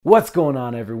What's going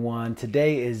on, everyone?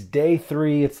 Today is day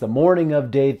 3. It's the morning of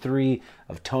day 3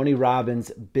 of Tony Robbins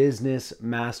Business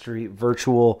Mastery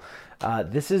Virtual.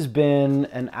 This has been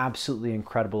an absolutely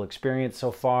incredible experience so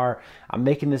far. I'm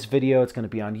making this video. It's going to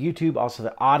be on YouTube. Also,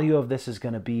 the audio of this is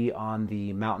going to be on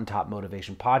the Mountaintop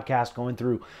Motivation podcast, going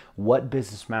through what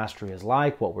business mastery is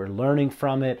like, what we're learning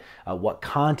from it, what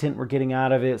content we're getting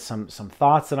out of it, some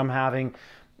thoughts that I'm having.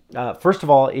 First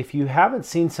of all, if you haven't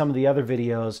seen some of the other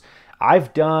videos,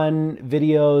 I've done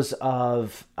videos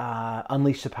of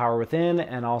Unleash the Power Within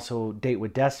and also Date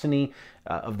with Destiny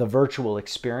of the virtual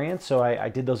experience. So I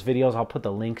did those videos. I'll put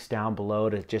the links down below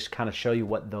to just kind of show you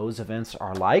what those events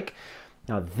are like.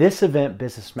 Now, this event,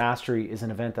 Business Mastery, is an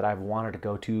event that I've wanted to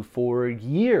go to for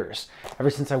years.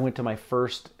 Ever since I went to my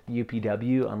first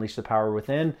UPW, Unleash the Power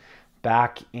Within,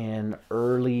 back in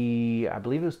early, I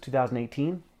believe it was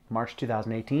 2018, March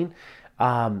 2018.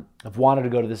 I've wanted to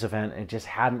go to this event and it just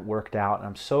hadn't worked out. And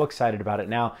I'm so excited about it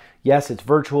now. Yes, it's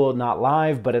virtual, not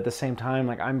live, but at the same time,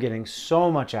 like, I'm getting so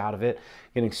much out of it,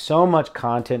 getting so much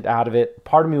content out of it.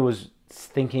 Part of me was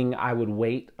thinking I would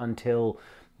wait until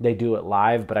they do it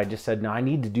live, but I just said, no, I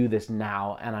need to do this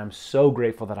now. And I'm so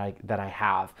grateful that I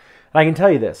have. And I can tell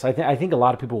you this, I think a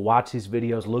lot of people watch these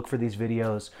videos, look for these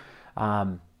videos,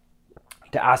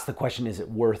 to ask the question, is it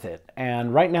worth it?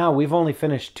 And right now, we've only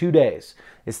finished 2 days.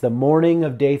 It's the morning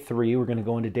of day 3. We're going to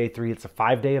go into day 3. It's a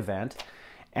 5-day event.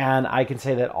 And I can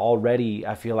say that already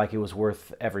I feel like it was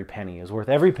worth every penny. It was worth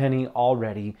every penny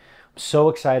already. I'm so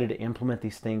excited to implement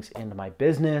these things into my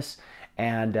business.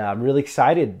 And I'm really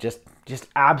excited. Just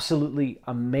absolutely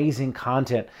amazing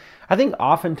content. I think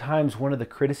oftentimes one of the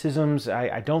criticisms,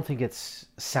 I don't think it's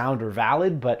sound or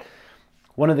valid, but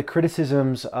one of the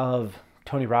criticisms of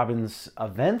Tony Robbins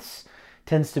events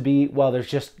tends to be, well, there's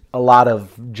just a lot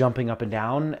of jumping up and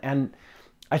down. And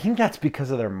I think that's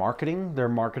because of their marketing. Their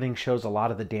marketing shows a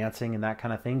lot of the dancing and that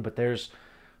kind of thing, but there's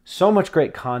so much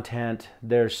great content.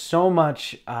 There's so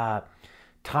much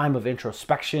time of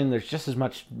introspection. There's just as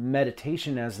much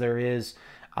meditation as there is,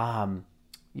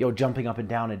 jumping up and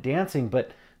down and dancing,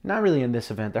 but not really in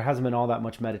this event. There hasn't been all that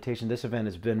much meditation. This event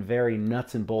has been very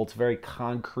nuts and bolts, very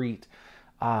concrete,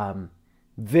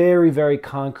 very, very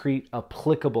concrete,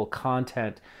 applicable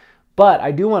content. But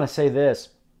I do want to say this.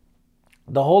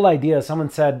 The whole idea, someone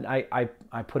said, I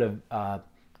put a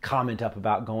comment up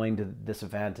about going to this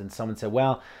event, and someone said,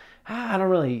 well, I don't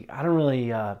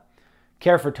really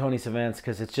care for Tony's events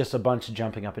because it's just a bunch of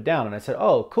jumping up and down. And I said,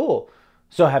 oh, cool.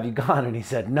 So have you gone? And he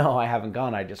said, no, I haven't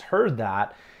gone. I just heard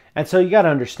that. And so you got to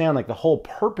understand, like, the whole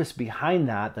purpose behind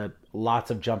that, the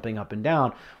lots of jumping up and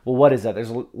down. Well, what is that?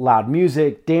 There's loud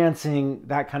music, dancing,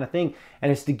 that kind of thing.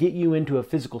 And it's to get you into a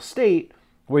physical state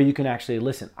where you can actually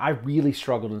listen. I really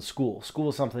struggled in school. School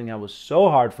is something that was so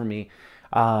hard for me.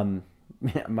 My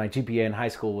GPA in high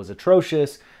school was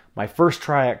atrocious. My first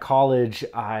try at college,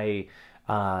 I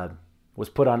was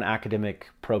put on academic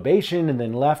probation and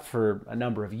then left for a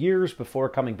number of years before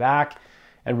coming back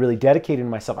and really dedicating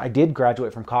myself. I did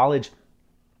graduate from college,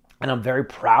 and I'm very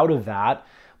proud of that,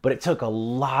 but it took a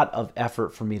lot of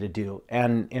effort for me to do.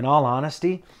 And in all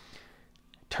honesty,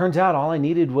 turns out all I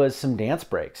needed was some dance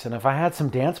breaks. And if I had some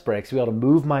dance breaks, to be able to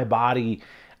move my body,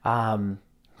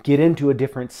 get into a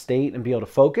different state and be able to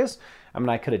focus, I mean,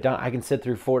 I can sit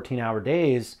through 14-hour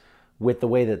days with the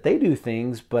way that they do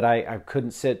things, but I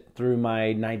couldn't sit through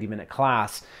my 90-minute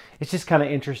class. It's just kind of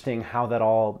interesting how that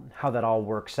all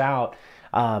works out.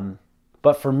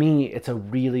 But for me, it's a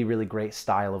really, really great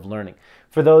style of learning.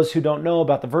 For those who don't know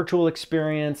about the virtual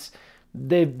experience,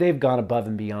 they've gone above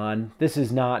and beyond. This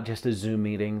is not just a Zoom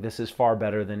meeting. This is far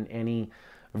better than any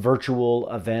virtual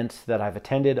event that I've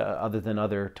attended, other than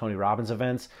other Tony Robbins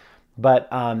events. But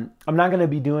I'm not going to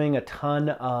be doing a ton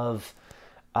of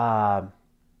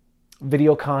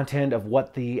video content of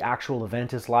what the actual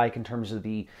event is like in terms of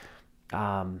the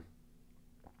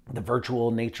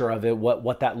virtual nature of it,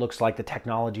 what that looks like, the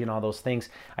technology and all those things.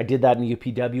 I did that in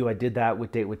UPW. I did that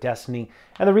with Date with Destiny.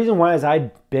 And the reason why is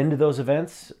I'd been to those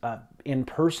events in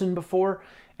person before,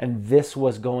 and this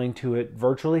was going to it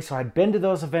virtually. So I'd been to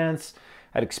those events.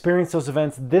 I'd experienced those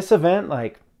events. This event,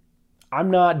 like, I'm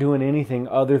not doing anything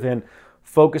other than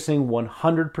focusing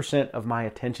 100% of my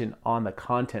attention on the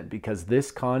content, because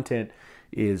this content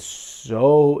is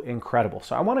so incredible.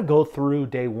 So I want to go through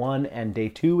day 1 and day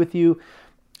 2 with you.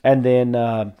 And then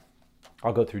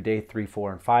I'll go through day 3,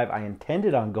 4, and 5. I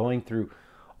intended on going through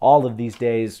all of these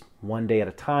days one day at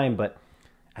a time, but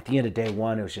at the end of day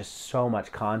 1, it was just so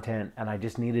much content, and I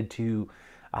just needed to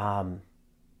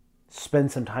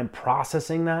spend some time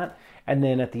processing that. And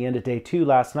then at the end of day 2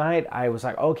 last night, I was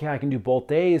like, okay, I can do both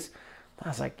days. I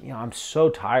was like, I'm so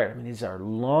tired. I mean, these are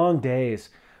long days.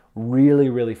 really,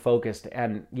 really focused.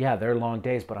 And yeah, they're long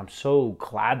days, but I'm so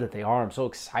glad that they are. I'm so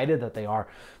excited that they are,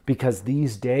 because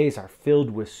these days are filled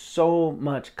with so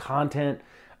much content,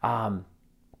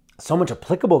 so much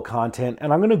applicable content.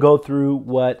 And I'm going to go through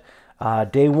what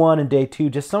day one and day two,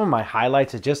 just some of my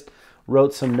highlights. I just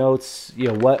wrote some notes,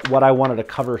 what I wanted to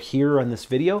cover here on this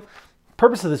video.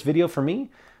 Purpose of this video for me,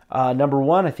 number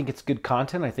one, I think it's good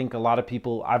content. I think a lot of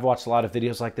people, I've watched a lot of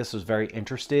videos like this, was very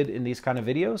interested in these kind of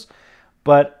videos.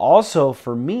 But also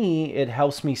for me, it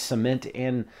helps me cement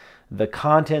in the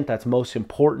content that's most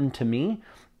important to me.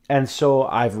 And so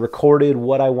I've recorded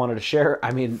what I wanted to share.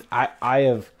 I mean, I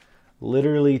have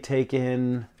literally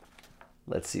taken,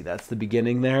 let's see, that's the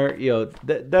beginning there.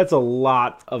 That's a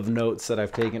lot of notes that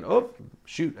I've taken. Oh,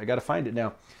 shoot, I got to find it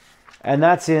now. And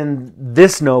that's in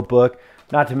this notebook,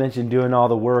 not to mention doing all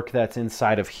the work that's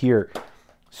inside of here.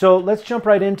 So let's jump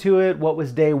right into it. What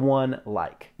was day one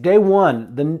like? Day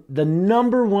one, the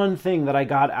number one thing that I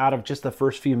got out of just the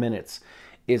first few minutes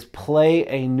is play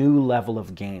a new level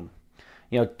of game.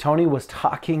 Tony was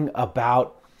talking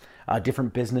about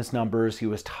different business numbers. He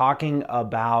was talking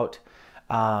about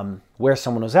where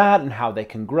someone was at and how they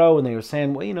can grow. And they were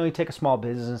saying, well, you take a small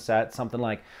business at something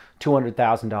like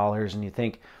 $200,000 and you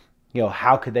think,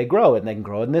 how could they grow? And they can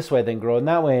grow in this way, they can grow in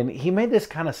that way. And he made this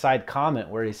kind of side comment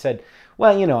where he said,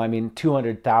 well,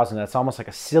 200,000, that's almost like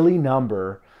a silly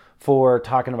number for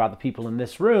talking about the people in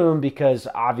this room, because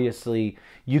obviously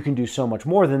you can do so much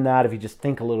more than that if you just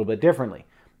think a little bit differently.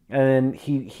 And then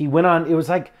he went on, it was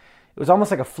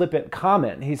almost like a flippant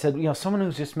comment. He said, someone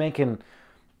who's just making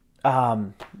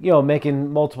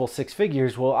multiple six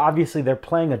figures, well, obviously they're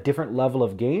playing a different level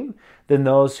of game than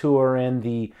those who are in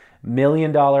the $1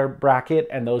 million bracket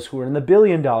and those who are in the $1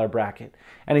 billion bracket.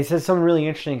 And he said something really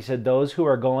interesting. He said those who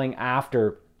are going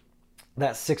after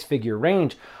that six-figure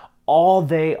range, all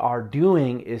they are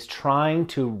doing is trying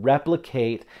to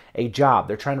replicate a job.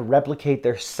 They're trying to replicate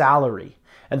their salary.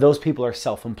 And those people are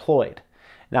self-employed.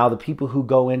 Now, the people who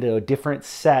go into a different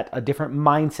set, a different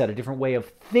mindset, a different way of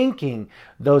thinking,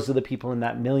 those are the people in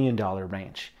that $1 million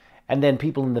range. And then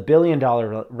people in the $1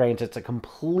 billion range, it's a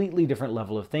completely different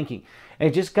level of thinking. And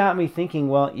it just got me thinking,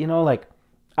 well,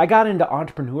 I got into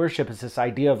entrepreneurship as this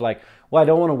idea of I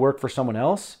don't want to work for someone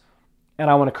else and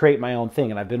I want to create my own thing.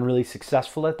 And I've been really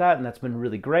successful at that, and that's been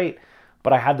really great.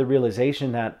 But I had the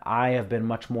realization that I have been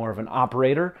much more of an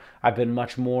operator. I've been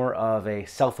much more of a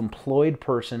self-employed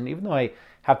person, even though I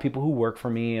have people who work for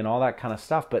me and all that kind of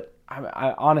stuff. But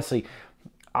I honestly,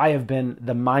 I have been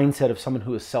the mindset of someone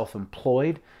who is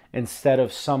self-employed instead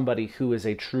of somebody who is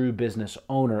a true business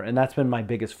owner. And that's been my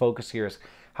biggest focus here, is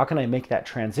how can I make that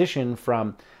transition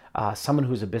from someone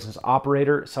who's a business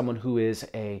operator, someone who is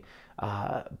a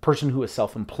person who is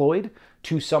self-employed,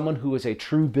 to someone who is a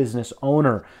true business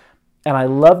owner. And I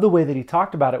love the way that he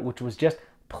talked about it, which was just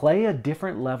play a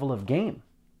different level of game.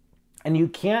 And you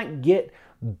can't get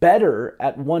better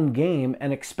at one game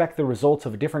and expect the results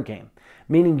of a different game.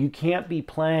 Meaning you can't be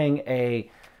playing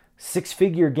a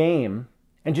six-figure game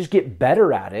and just get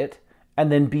better at it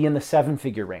and then be in the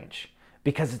seven-figure range,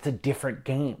 because it's a different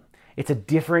game. It's a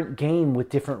different game with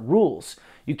different rules.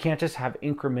 You can't just have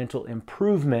incremental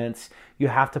improvements. You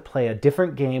have to play a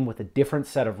different game with a different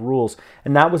set of rules.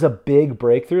 And that was a big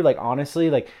breakthrough.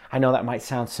 Honestly, I know that might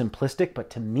sound simplistic,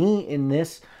 but to me in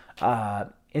this,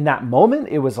 in that moment,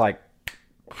 it was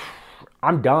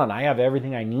I'm done. I have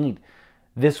everything I need.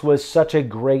 This was such a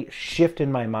great shift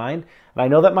in my mind. And I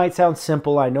know that might sound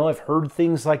simple. I know I've heard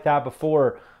things like that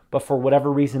before, but for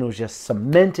whatever reason, it was just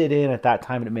cemented in at that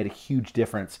time, and it made a huge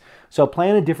difference. So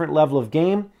playing a different level of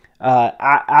game,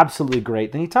 absolutely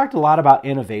great. Then he talked a lot about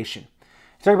innovation.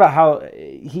 He talked about how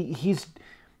he's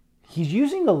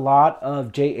using a lot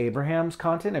of Jay Abraham's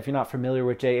content. If you're not familiar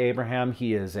with Jay Abraham,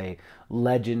 he is a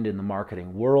legend in the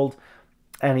marketing world.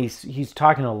 And he's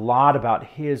talking a lot about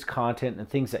his content and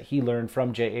things that he learned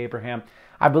from Jay Abraham.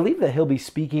 I believe that he'll be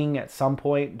speaking at some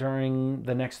point during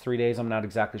the next 3 days. I'm not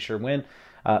exactly sure when.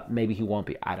 Maybe he won't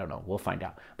be. I don't know. We'll find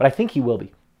out. But I think he will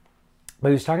be. But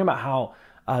he was talking about how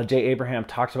Jay Abraham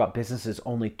talks about businesses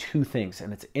only two things,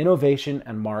 and it's innovation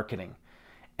and marketing.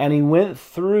 And he went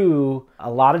through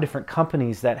a lot of different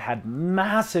companies that had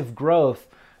massive growth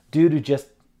due to just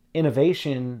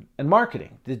innovation and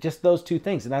marketing, just those two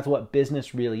things. And that's what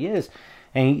business really is.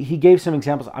 And he gave some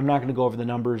examples. I'm not going to go over the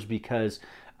numbers because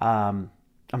I'm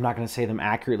not going to say them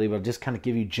accurately, but I'll just kind of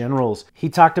give you generals. He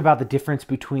talked about the difference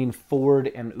between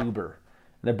Ford and Uber.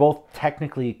 They're both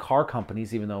technically car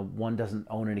companies, even though one doesn't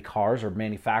own any cars or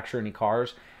manufacture any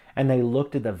cars. And they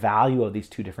looked at the value of these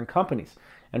two different companies.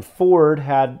 And Ford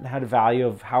had a value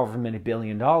of however many $1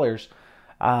 billion.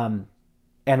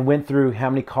 and went through how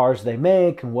many cars they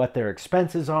make and what their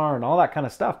expenses are and all that kind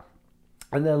of stuff.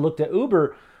 And then looked at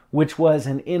Uber, which was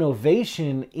an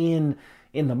innovation in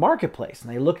the marketplace.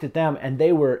 And they looked at them, and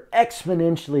they were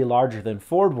exponentially larger than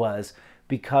Ford was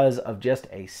because of just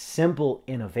a simple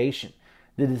innovation.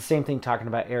 They did the same thing talking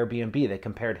about Airbnb. They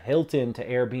compared Hilton to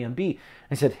Airbnb.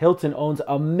 They said Hilton owns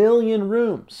 1 million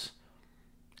rooms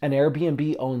and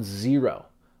Airbnb owns 0.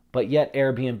 But yet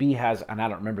Airbnb has, and I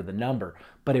don't remember the number,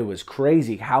 but it was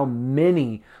crazy how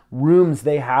many rooms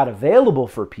they had available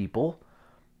for people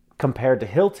compared to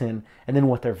Hilton, and then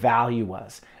what their value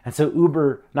was. And so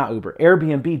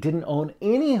Airbnb didn't own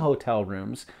any hotel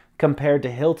rooms compared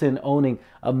to Hilton owning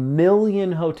 1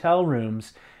 million hotel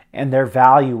rooms, and their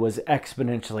value was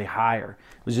exponentially higher.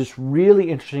 It was just really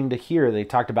interesting to hear. They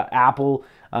talked about Apple,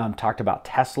 talked about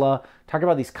Tesla, talked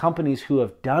about these companies who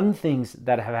have done things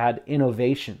that have had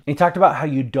innovation. And he talked about how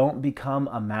you don't become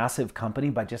a massive company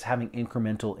by just having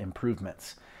incremental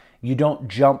improvements. You don't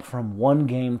jump from one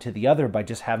game to the other by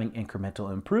just having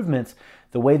incremental improvements.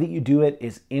 The way that you do it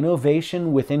is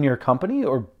innovation within your company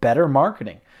or better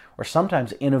marketing, or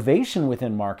sometimes innovation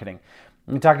within marketing.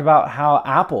 We talked about how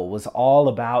Apple was all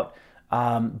about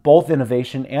both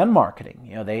innovation and marketing.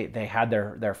 You know, they had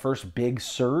their first big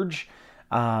surge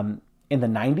in the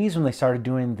 90s when they started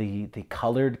doing the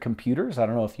colored computers. I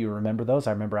don't know if you remember those.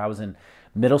 I remember I was in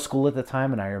middle school at the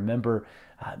time, and I remember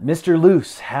Mr.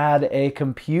 Luce had a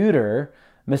computer.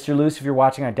 Mr. Luce, if you're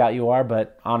watching, I doubt you are,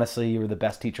 but honestly, you were the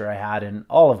best teacher I had in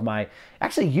all of my,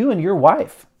 actually you and your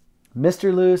wife,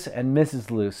 Mr. Luce and Mrs.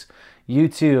 Luce. You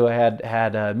too had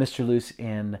Mr. Luce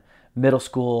in middle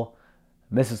school,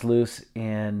 Mrs. Luce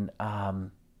in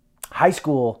high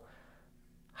school.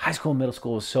 High school and middle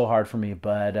school was so hard for me,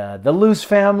 but the Luce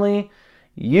family,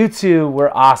 you two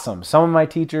were awesome. Some of my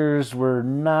teachers were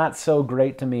not so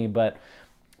great to me, but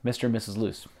Mr. and Mrs.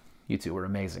 Luce, you two were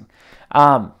amazing.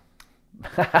 I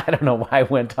don't know why I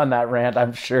went on that rant.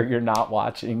 I'm sure you're not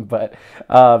watching, but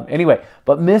anyway.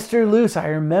 But Mr. Luce, I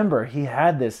remember he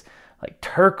had this like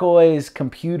turquoise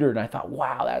computer, and I thought,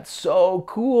 wow, that's so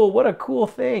cool. What a cool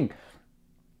thing.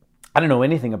 I don't know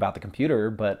anything about the computer,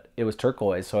 but it was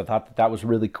turquoise, so I thought that was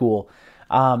really cool.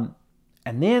 And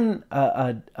then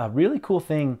a really cool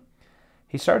thing,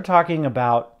 he started talking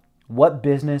about what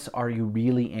business are you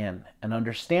really in and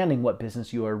understanding what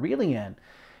business you are really in.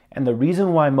 And the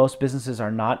reason why most businesses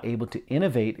are not able to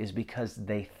innovate is because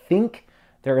they think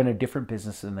they're in a different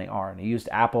business than they are. And he used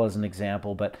Apple as an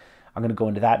example, but I'm going to go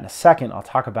into that in a second. I'll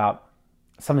talk about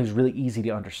something that's really easy to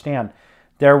understand.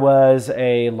 There was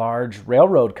a large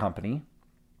railroad company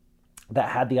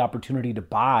that had the opportunity to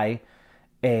buy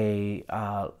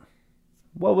what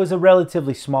was a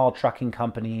relatively small trucking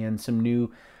company and some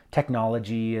new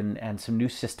technology and some new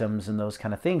systems and those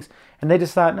kind of things. And they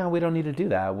just thought, no, we don't need to do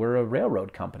that. We're a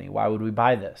railroad company. Why would we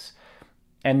buy this?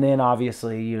 And then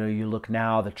obviously, you look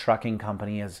now, the trucking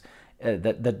company is,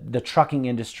 the trucking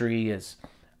industry is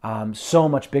so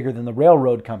much bigger than the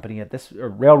railroad company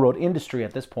railroad industry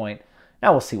at this point.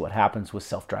 Now we'll see what happens with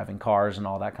self-driving cars and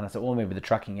all that kind of stuff. Well, maybe the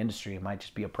trucking industry might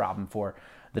just be a problem for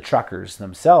the truckers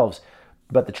themselves.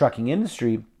 But the trucking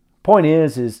industry, point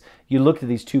is you looked at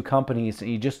these two companies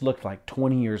and you just looked like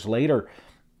 20 years later,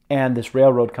 and this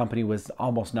railroad company was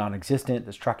almost non-existent.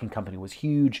 This trucking company was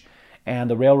huge, and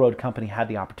the railroad company had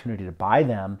the opportunity to buy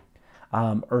them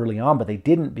early on, but they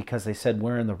didn't because they said,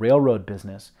 we're in the railroad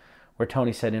business. Where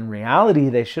Tony said, in reality,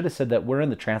 they should have said that we're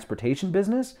in the transportation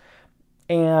business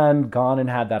and gone and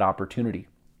had that opportunity.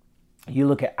 You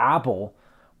look at Apple,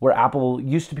 where Apple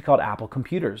used to be called Apple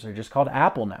Computers. They're just called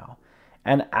Apple now.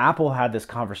 And Apple had this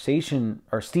conversation,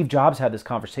 or Steve Jobs had this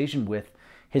conversation with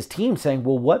his team saying,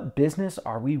 well, what business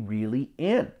are we really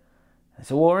in? I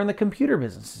said, well, we're in the computer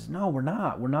business. He says, no, we're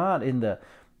not. We're not in the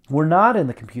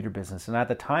computer business. And at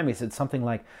the time, he said something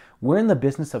like, we're in the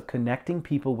business of connecting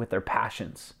people with their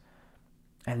passions.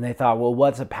 And they thought, well,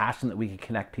 what's a passion that we could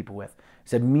connect people with? He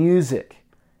said, music.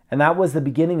 And that was the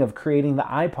beginning of creating the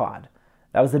iPod.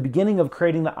 That was the beginning of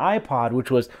creating the iPod, which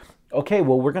was, okay,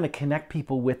 well, we're going to connect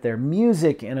people with their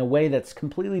music in a way that's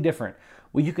completely different.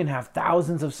 Well, you can have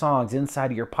thousands of songs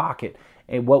inside of your pocket.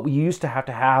 And what we used to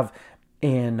have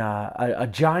in a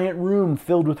giant room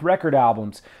filled with record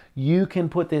albums, you can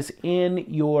put this in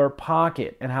your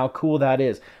pocket, and how cool that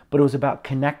is. But it was about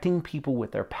connecting people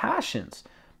with their passions.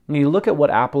 And you look at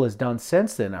what Apple has done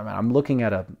since then. I mean, I'm looking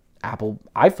at an Apple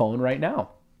iPhone right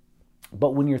now.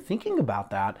 But when you're thinking about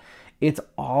that, it's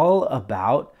all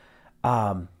about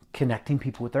connecting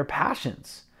people with their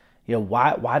passions. You know,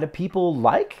 why do people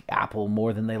like Apple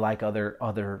more than they like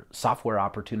other software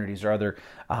opportunities or other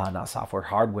not software,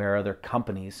 hardware, other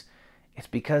companies? It's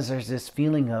because there's this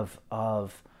feeling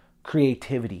of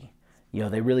creativity.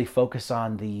 They really focus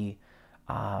on the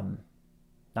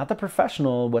not the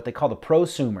professional, what they call the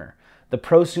prosumer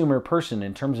person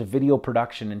in terms of video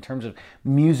production, in terms of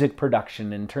music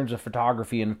production, in terms of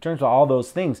photography, in terms of all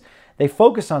those things. They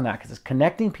focus on that because it's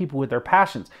connecting people with their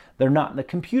passions. They're not in the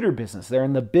computer business. They're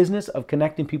in the business of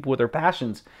connecting people with their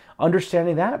passions.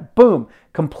 Understanding that, boom,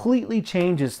 completely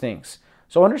changes things.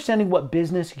 So understanding what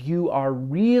business you are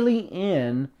really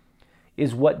in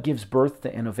is what gives birth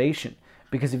to innovation.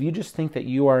 Because if you just think that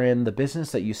you are in the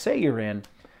business that you say you're in,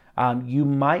 you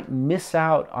might miss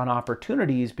out on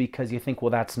opportunities because you think, well,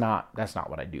 that's not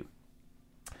what I do.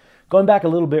 Going back a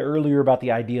little bit earlier about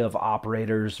the idea of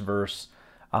operators versus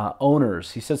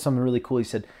owners, he said something really cool. He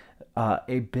said,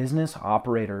 a business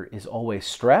operator is always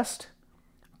stressed,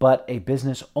 but a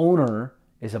business owner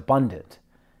is abundant.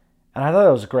 And I thought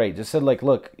that was great. Just said, like,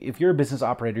 look, if you're a business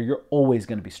operator, you're always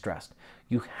going to be stressed.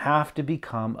 You have to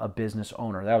become a business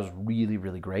owner. That was really,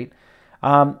 really great.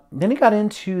 Then he got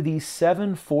into the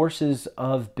 7 forces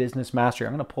of business mastery.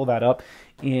 I'm going to pull that up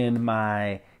in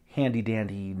my handy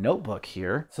dandy notebook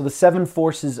here. So the 7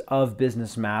 forces of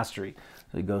business mastery.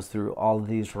 So he goes through all of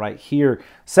these right here.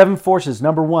 7 forces.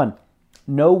 Number 1,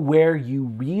 know where you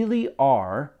really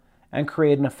are and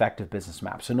create an effective business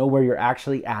map. So know where you're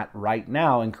actually at right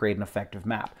now and create an effective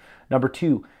map. Number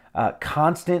 2,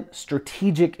 constant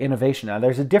strategic innovation. Now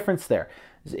there's a difference there.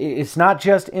 It's not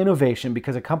just innovation,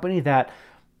 because a company that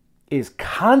is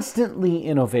constantly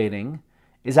innovating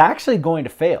is actually going to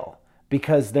fail,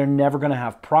 because they're never going to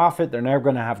have profit. They're never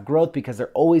going to have growth because they're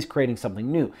always creating something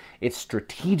new. It's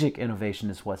strategic innovation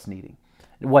is what's needed.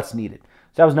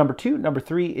 So that was number 2. Number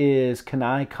 3 is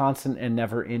constant and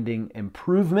never-ending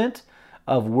improvement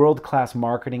of world-class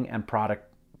marketing and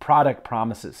product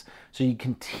promises. So you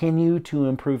continue to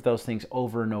improve those things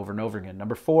over and over and over again.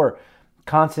 Number 4,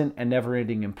 constant and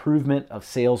never-ending improvement of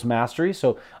sales mastery.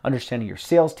 So understanding your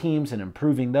sales teams and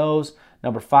improving those.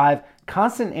 Number 5,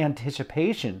 constant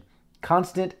anticipation,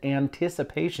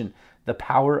 the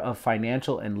power of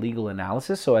financial and legal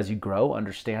analysis. So as you grow,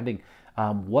 understanding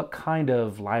what kind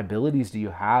of liabilities do you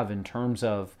have in terms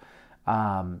of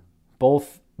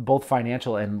both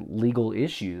financial and legal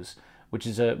issues, which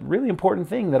is a really important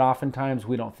thing that oftentimes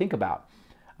we don't think about.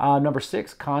 Number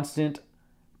 6, constant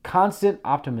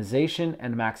optimization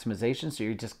and maximization. So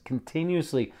you're just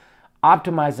continuously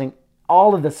optimizing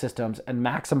all of the systems and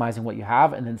maximizing what you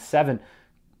have. And then 7,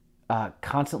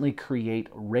 constantly create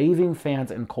raving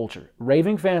fans and culture.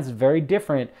 Raving fans is very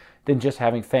different than just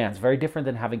having fans, very different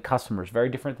than having customers, very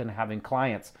different than having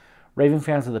clients. Raving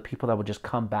fans are the people that will just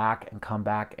come back and come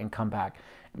back and come back.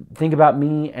 Think about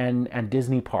me and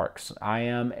Disney parks. I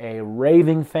am a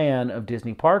raving fan of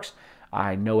Disney parks.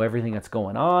 I know everything that's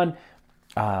going on.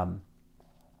 I'm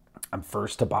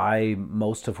first to buy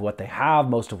most of what they have,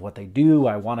 most of what they do.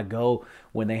 I want to go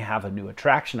when they have a new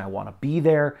attraction. I want to be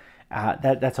there.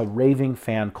 That's a raving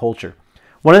fan culture.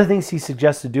 One of the things he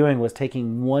suggested doing was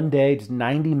taking one day, just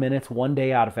 90 minutes, one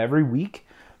day out of every week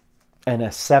in a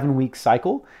 7-week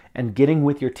cycle, and getting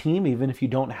with your team, even if you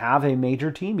don't have a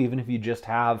major team, even if you just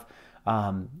have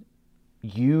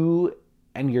you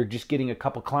and you're just getting a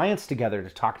couple clients together to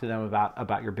talk to them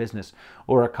about your business,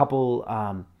 or a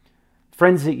couple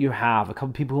friends that you have, a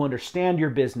couple people who understand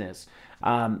your business,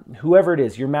 whoever it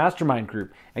is, your mastermind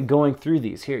group, and going through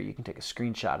these. Here, you can take a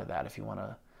screenshot of that if you want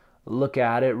to look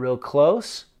at it real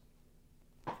close.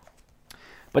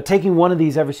 But taking one of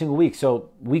these every single week.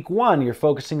 So week 1, you're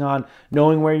focusing on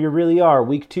knowing where you really are.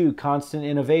 Week 2, constant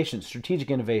innovation, strategic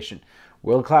innovation,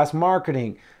 world-class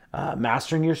marketing,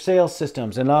 mastering your sales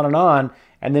systems, and on and on.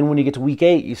 And then when you get to week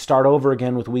 8, you start over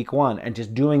again with week 1 and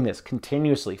just doing this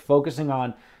continuously, focusing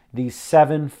on these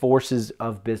 7 forces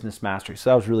of business mastery.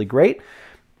 So that was really great.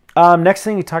 Next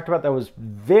thing he talked about that was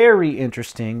very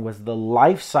interesting was the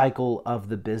life cycle of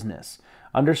the business.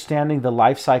 Understanding the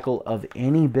life cycle of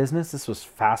any business. This was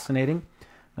fascinating.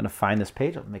 I'm going to find this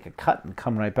page. I'll make a cut and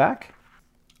come right back.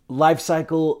 Life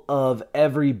cycle of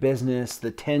every business,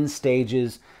 the 10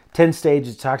 stages. 10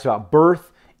 stages talks about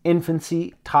birth,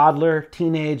 infancy, toddler,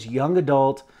 teenage, young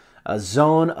adult, a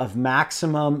zone of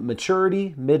maximum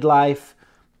maturity, midlife,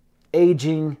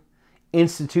 aging,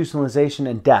 institutionalization,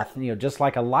 and death. Just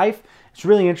like a life, it's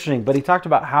really interesting. But he talked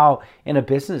about how in a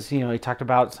business, he talked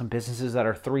about some businesses that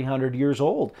are 300 years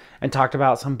old, and talked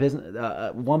about some business,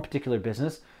 one particular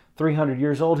business, 300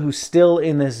 years old, who's still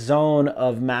in this zone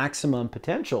of maximum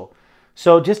potential.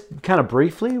 So just kind of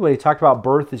briefly, what he talked about,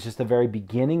 birth is just the very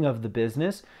beginning of the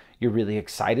business. You're really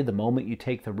excited the moment you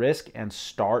take the risk and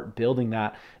start building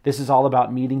that. This is all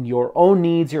about meeting your own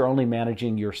needs. You're only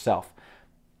managing yourself.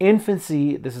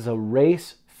 Infancy, this is a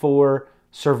race for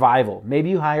survival. Maybe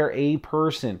you hire a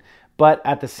person, but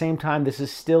at the same time, this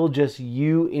is still just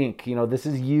you, Inc. You know, this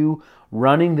is you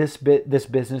running this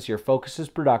business. Your focus is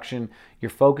production.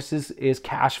 Your focus is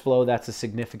cash flow. That's a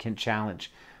significant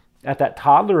challenge. At that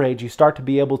toddler age, you start to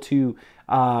be able to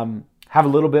have a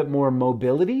little bit more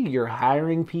mobility. You're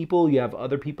hiring people. You have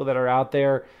other people that are out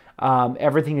there.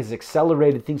 Everything is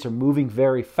accelerated. Things are moving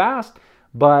very fast,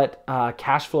 but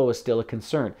cash flow is still a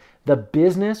concern. The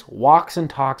business walks and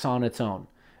talks on its own,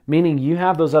 meaning you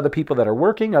have those other people that are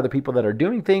working, other people that are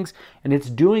doing things, and it's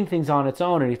doing things on its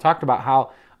own. And he talked about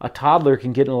how a toddler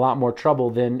can get in a lot more trouble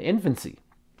than infancy,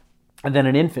 and than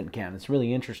an infant can. It's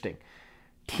really interesting.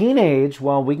 Teenage,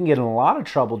 well, we can get in a lot of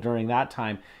trouble during that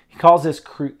time. He calls this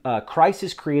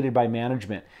crisis created by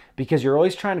management, because you're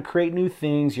always trying to create new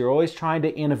things. You're always trying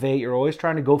to innovate. You're always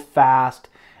trying to go fast.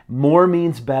 More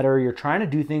means better. You're trying to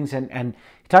do things. And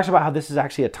he talks about how this is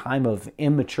actually a time of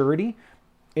immaturity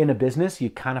in a business. You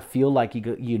kind of feel like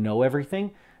you know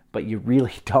everything, but you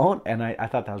really don't. And I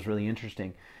thought that was really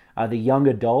interesting. The young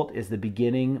adult is the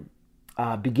beginning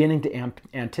to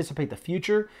anticipate the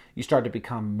future. You start to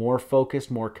become more focused,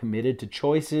 more committed to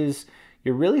choices.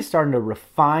 You're really starting to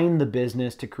refine the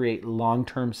business to create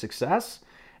long-term success.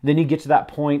 Then you get to that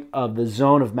point of the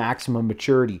zone of maximum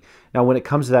maturity. Now, when it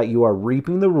comes to that, you are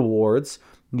reaping the rewards.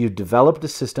 You've developed a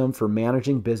system for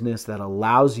managing business that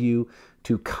allows you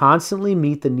to constantly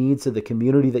meet the needs of the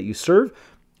community that you serve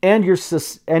and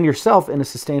yourself in a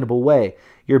sustainable way.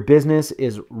 Your business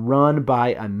is run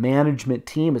by a management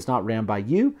team. It's not ran by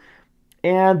you.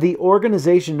 And the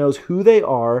organization knows who they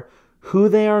are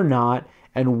not,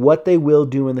 and what they will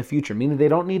do in the future. Meaning they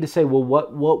don't need to say, well,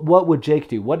 what would Jake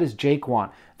do? What does Jake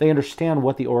want? They understand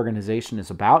what the organization is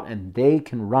about, and they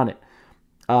can run it.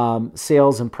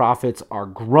 Sales and profits are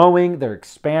growing, they're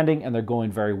expanding, and they're going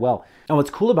very well. And what's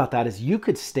cool about that is you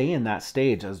could stay in that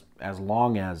stage as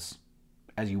long as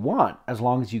you want, as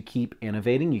long as you keep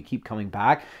innovating, you keep coming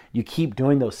back, you keep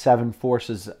doing those 7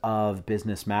 forces of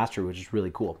business mastery, which is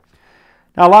really cool.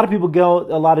 Now, a lot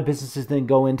of businesses then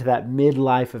go into that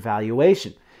midlife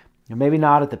evaluation. Maybe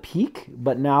not at the peak,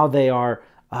 but now they are,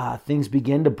 things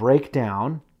begin to break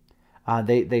down.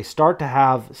 They start to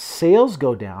have sales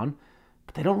go down,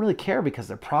 but they don't really care because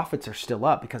their profits are still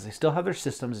up, because they still have their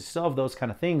systems, they still have those kind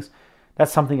of things.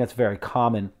 That's something that's very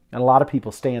common, and a lot of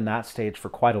people stay in that stage for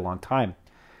quite a long time.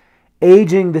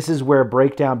 Aging, this is where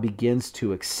breakdown begins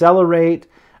to accelerate.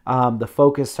 The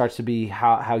focus starts to be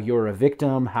how you're a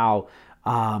victim, how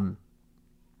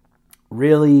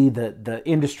really the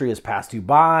industry has passed you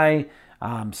by,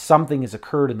 something has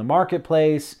occurred in the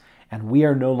marketplace, and we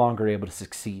are no longer able to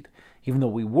succeed. Even though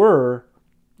we were,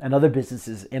 and other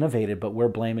businesses innovated, but we're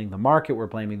blaming the market, we're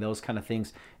blaming those kind of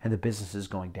things, and the business is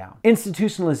going down.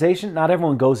 Institutionalization, not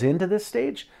everyone goes into this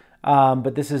stage,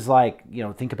 but this is like,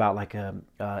 think about like a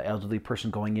elderly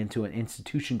person going into an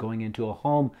institution, going into a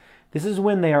home. This is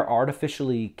when they are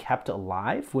artificially kept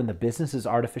alive, when the business is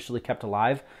artificially kept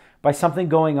alive by something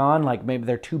going on, like maybe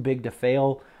they're too big to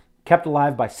fail, kept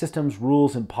alive by systems,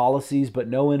 rules, and policies, but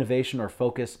no innovation or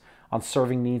focus on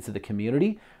serving needs of the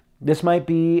community. This might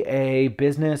be a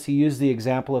business. He used the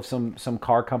example of some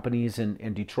car companies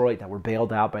in Detroit that were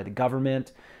bailed out by the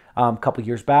government a couple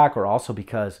years back, or also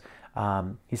because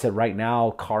he said right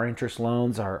now car interest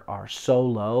loans are so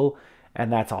low,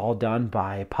 and that's all done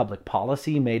by public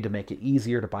policy made to make it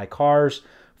easier to buy cars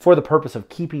for the purpose of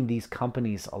keeping these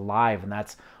companies alive, and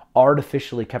that's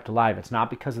artificially kept alive. It's not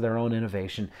because of their own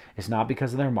innovation. It's not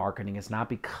because of their marketing. It's not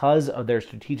because of their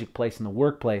strategic place in the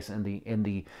workplace and in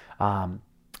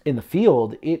the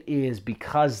field. It is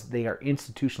because they are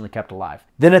institutionally kept alive.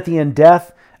 Then at the end,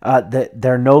 death,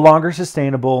 they're no longer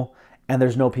sustainable, and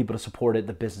there's no people to support it.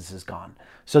 The business is gone.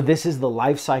 So this is the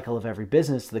life cycle of every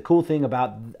business. The cool thing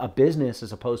about a business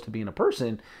as opposed to being a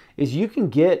person is you can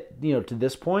get to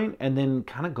this point and then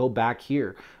kind of go back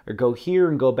here, or go here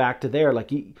and go back to there.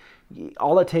 Like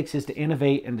all it takes is to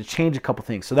innovate and to change a couple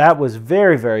things. So that was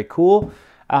very, very cool.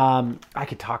 I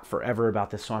could talk forever about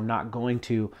this, so I'm not going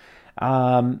to.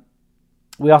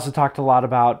 We also talked a lot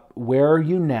about where are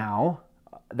you now.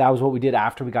 That was what we did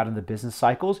after we got into business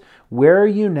cycles. Where are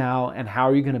you now, and how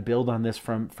are you going to build on this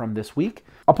from this week?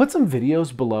 I'll put some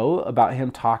videos below about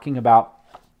him talking about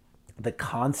the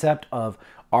concept of,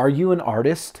 are you an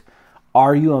artist,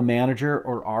 are you a manager,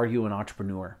 or are you an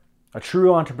entrepreneur? A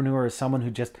true entrepreneur is someone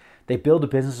who they build a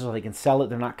business so they can sell it.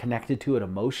 They're not connected to it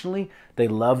emotionally. They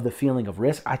love the feeling of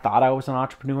risk. I thought I was an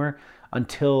entrepreneur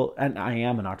and I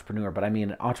am an entrepreneur, but I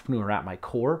mean an entrepreneur at my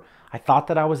core. I thought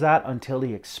that I was that until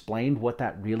he explained what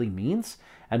that really means.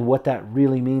 And what that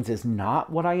really means is not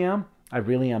what I am. I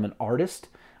really am an artist.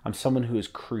 I'm someone who is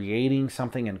creating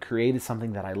something and created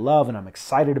something that I love and I'm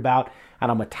excited about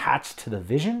and I'm attached to the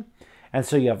vision. And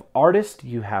so you have artists,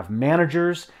 you have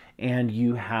managers, and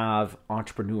you have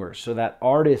entrepreneurs. So that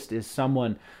artist is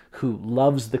someone who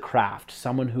loves the craft,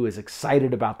 someone who is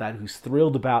excited about that, who's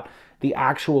thrilled about the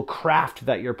actual craft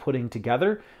that you're putting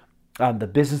together, the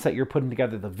business that you're putting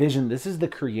together, the vision. This is the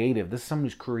creative. This is someone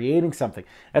who's creating something.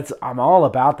 I'm all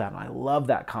about that, and I love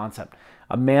that concept.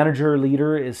 A manager,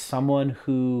 leader is someone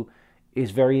who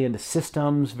is very into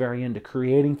systems, very into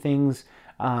creating things,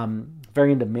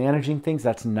 very into managing things.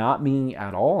 That's not me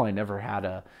at all. I never had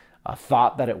a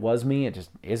thought that it was me. It just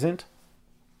isn't.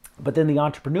 But then the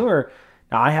entrepreneur,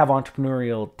 now I have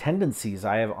entrepreneurial tendencies.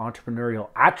 I have entrepreneurial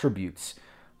attributes,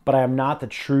 but I am not the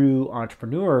true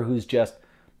entrepreneur who's just,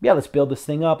 yeah, let's build this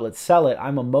thing up, let's sell it.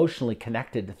 I'm emotionally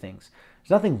connected to things.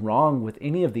 There's nothing wrong with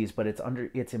any of these, but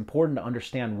it's important to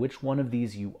understand which one of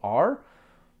these you are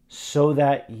so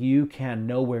that you can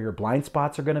know where your blind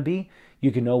spots are going to be.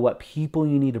 You can know what people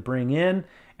you need to bring in,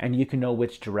 and you can know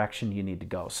which direction you need to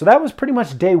go. So that was pretty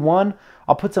much day one.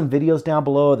 I'll put some videos down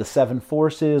below of the 7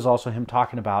 forces, also him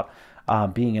talking about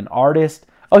being an artist.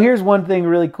 Oh, here's one thing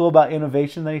really cool about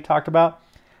innovation that he talked about.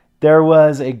 There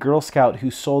was a Girl Scout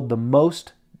who sold the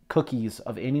most cookies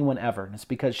of anyone ever, and it's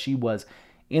because she was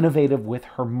innovative with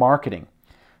her marketing.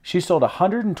 She sold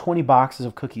 120 boxes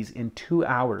of cookies in 2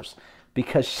 hours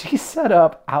because she set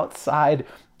up outside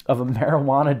of a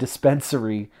marijuana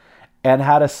dispensary and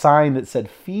had a sign that said,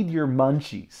 "Feed your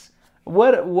munchies."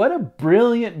 What a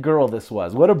brilliant girl this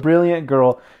was. What a brilliant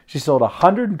girl. She sold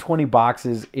 120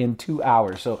 boxes in 2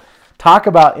 hours. So talk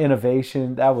about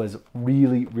innovation. That was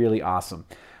really, really awesome.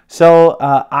 So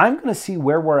I'm going to see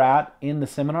where we're at in the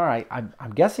seminar.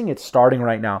 I'm guessing it's starting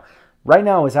right now. Right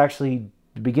now is actually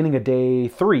the beginning of day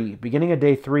 3. Beginning of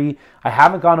day 3. I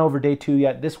haven't gone over day 2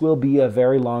 yet. This will be a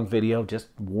very long video, just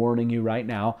warning you right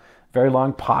now. Very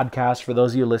long podcast for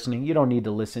those of you listening. You don't need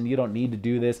to listen. You don't need to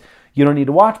do this. You don't need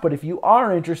to watch. But if you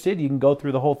are interested, you can go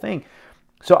through the whole thing.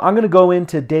 So I'm going to go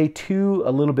into day 2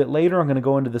 a little bit later. I'm going to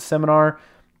go into the seminar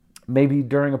maybe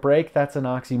during a break. That's an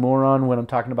oxymoron when I'm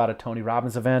talking about a Tony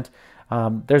Robbins event.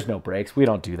 There's no breaks. We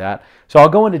don't do that. So I'll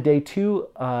go into day 2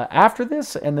 after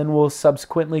this, and then we'll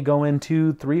subsequently go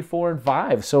into 3, 4, and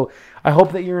 5. So I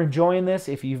hope that you're enjoying this.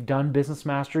 If you've done Business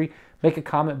Mastery, make a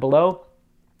comment below.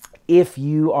 If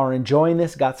you are enjoying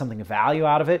this, got something of value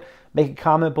out of it, make a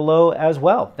comment below as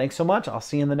well. Thanks so much. I'll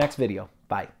see you in the next video.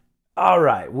 Bye. All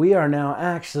right, we are now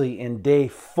actually in day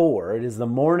 4. It is the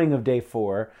morning of day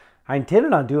 4. I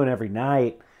intended on doing every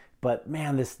night, but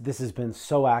man, this has been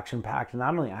so action-packed. And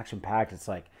not only action-packed, it's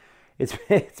like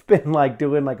it's been like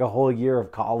doing like a whole year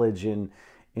of college in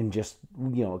just,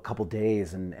 you know, a couple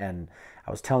days. And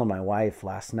I was telling my wife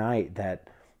last night that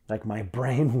like my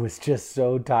brain was just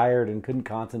so tired and couldn't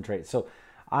concentrate. So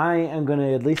I am going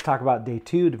to at least talk about day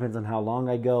 2. Depends on how long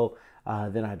I go.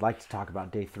 Then I'd like to talk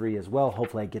about day 3 as well.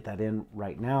 Hopefully I get that in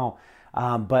right now.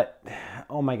 But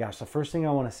oh my gosh, the first thing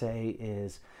I want to say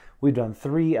is we've done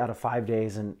 3 out of 5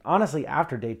 days. And honestly,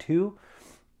 after day 2,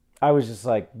 I was just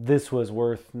like, this was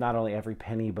worth not only every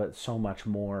penny, but so much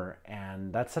more.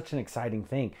 And that's such an exciting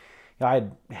thing. You know, I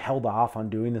had held off on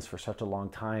doing this for such a long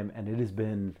time, and it has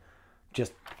been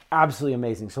just absolutely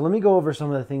amazing. So let me go over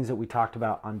some of the things that we talked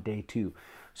about on day 2.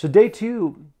 So day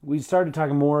 2, we started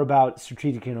talking more about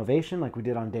strategic innovation like we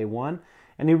did on day 1.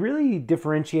 And he really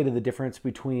differentiated the difference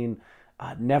between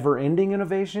never-ending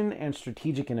innovation and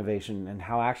strategic innovation, and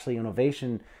how actually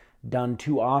innovation done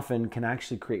too often can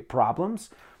actually create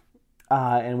problems.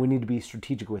 And we need to be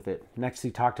strategic with it. Next,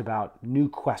 he talked about new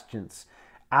questions.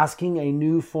 Asking a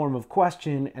new form of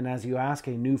question, and as you ask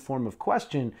a new form of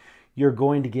question, you're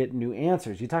going to get new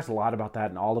answers. He talks a lot about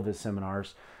that in all of his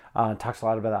seminars. Talks a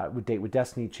lot about that with Date with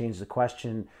Destiny. Change the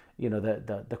question. You know,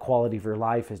 the quality of your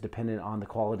life is dependent on the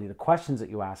quality of the questions that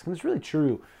you ask. And it's really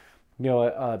true. You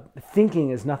know, thinking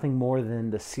is nothing more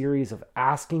than the series of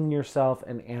asking yourself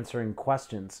and answering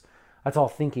questions. That's all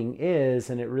thinking is,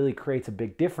 and it really creates a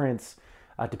big difference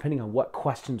depending on what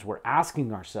questions we're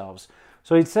asking ourselves.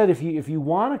 So he said if you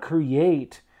want to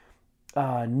create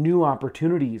new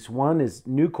opportunities, one is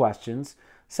new questions.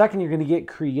 Second, you're going to get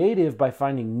creative by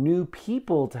finding new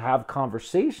people to have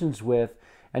conversations with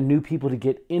and new people to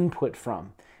get input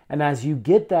from. And as you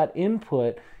get that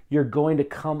input, you're going to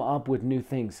come up with new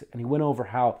things. And he went over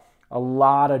how a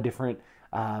lot of different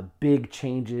big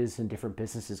changes in different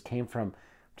businesses came from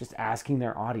just asking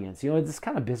their audience. You know, it's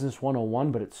kind of business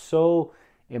 101, but it's so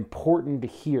important to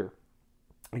hear.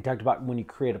 He talked about when you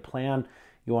create a plan,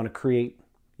 you want to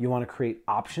create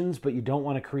options, but you don't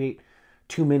want to create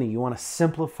too many. You want to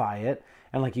simplify it.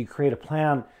 And like you create a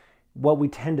plan, what we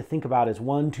tend to think about is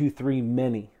 1, 2, 3,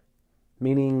 many.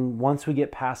 Meaning once we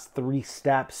get past 3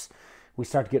 steps, we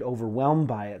start to get overwhelmed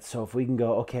by it. So if we can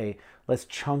go, okay, let's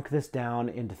chunk this down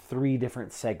into 3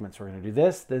 different segments. We're going to do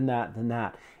this, then that, then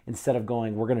that. Instead of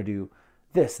going, we're going to do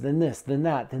this, then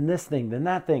that, then this thing, then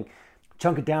that thing.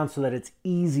 Chunk it down so that it's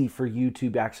easy for you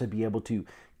to actually be able to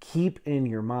keep in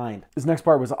your mind. This next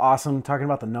part was awesome, talking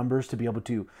about the numbers to be able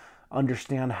to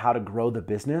understand how to grow the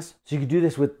business. So you can do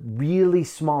this with really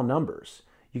small numbers.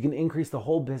 You can increase the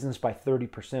whole business by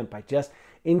 30% by just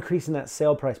increasing that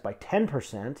sale price by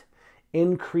 10%,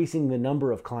 increasing the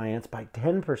number of clients by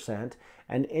 10%,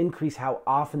 and increase how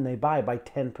often they buy by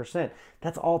 10%.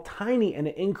 That's all tiny, and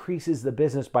it increases the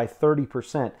business by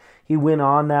 30%. He went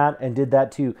on that and did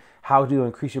that to how to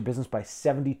increase your business by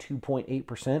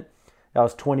 72.8%. That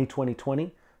was 20.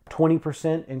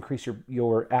 20% increase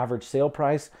your average sale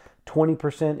price,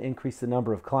 20% increase the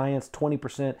number of clients,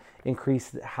 20%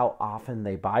 increase how often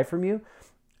they buy from you,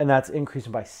 and that's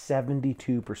increasing by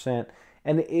 72%.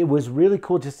 And it was really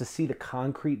cool just to see the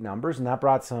concrete numbers, and that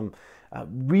brought some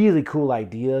really cool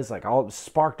ideas,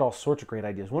 sparked all sorts of great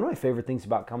ideas. One of my favorite things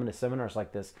about coming to seminars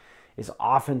like this is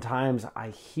oftentimes I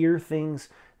hear things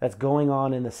that's going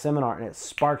on in the seminar, and it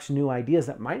sparks new ideas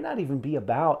that might not even be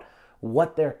about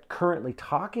what they're currently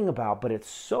talking about, but it's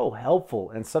so helpful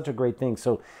and such a great thing.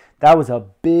 So that was a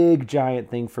big,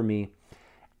 giant thing for me.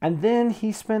 And then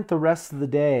he spent the rest of the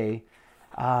day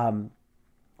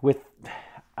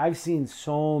I've seen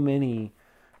so many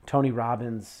Tony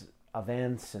Robbins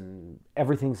events, and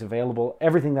everything that's available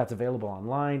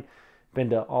online. Been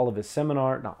to all of his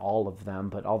seminars, not all of them,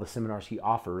 but all the seminars he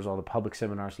offers, all the public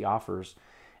seminars he offers.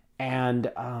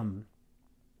 And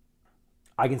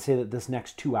I can say that this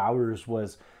next 2 hours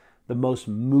was the most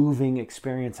moving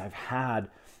experience I've had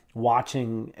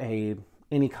watching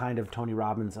any kind of Tony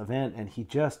Robbins event, and he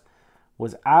just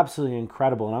was absolutely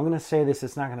incredible. And I'm going to say this,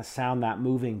 it's not going to sound that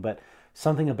moving, but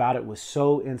something about it was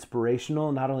so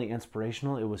inspirational. Not only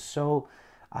inspirational, it was so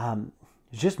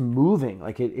just moving.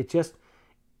 Like it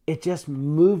just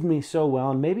moved me so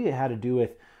well. And maybe it had to do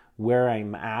with where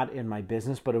I'm at in my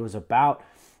business, but it was about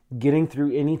getting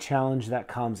through any challenge that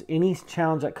comes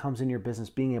in your business,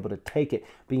 being able to take it,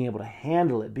 being able to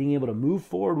handle it, being able to move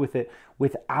forward with it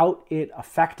without it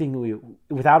affecting you,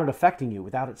 without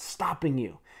it stopping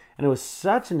you. And it was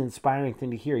such an inspiring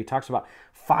thing to hear. He talks about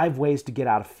 5 ways to get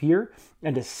out of fear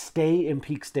and to stay in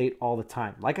peak state all the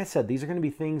time. Like I said, these are going to be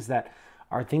things that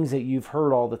you've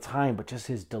heard all the time, but just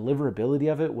his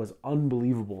deliverability of it was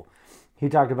unbelievable. He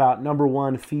talked about, number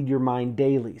 1, feed your mind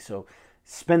daily. So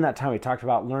spend that time. He talked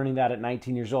about learning that at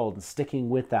 19 years old and sticking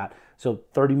with that. So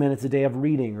 30 minutes a day of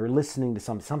reading or listening to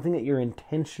something that you're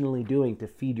intentionally doing to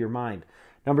feed your mind.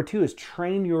 Number 2 is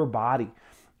train your body.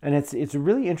 And it's a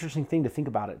really interesting thing to think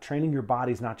about it. Training your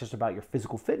body is not just about your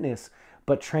physical fitness,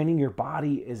 but training your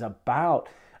body is about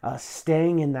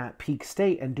staying in that peak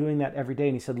state and doing that every day.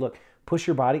 And he said, look, push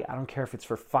your body. I don't care if it's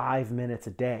for 5 minutes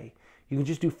a day. You can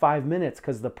just do 5 minutes,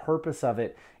 because the purpose of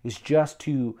it is just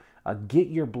to get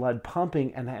your blood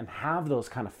pumping and have those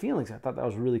kind of feelings. I thought that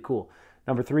was really cool.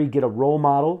 Number 3, get a role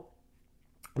model.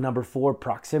 Number 4,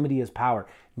 proximity is power.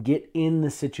 Get in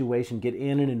the situation, get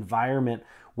in an environment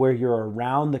where you're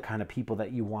around the kind of people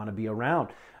that you want to be around,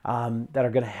 that are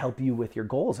going to help you with your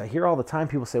goals. I hear all the time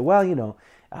people say, well,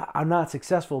 I'm not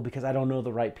successful because I don't know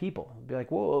the right people. I'd be like,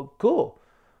 well, cool.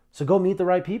 So go meet the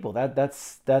right people.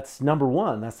 That's number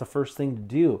 1. That's the first thing to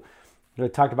do. We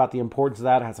talked about the importance of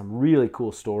that. I had some really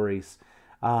cool stories.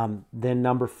 Then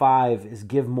number 5 is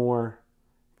give more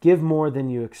than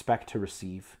you expect to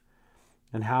receive.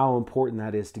 And how important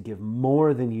that is to give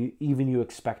more than you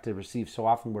expect to receive. So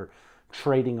often we're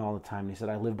trading all the time. And he said,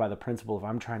 I live by the principle of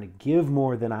I'm trying to give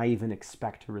more than I even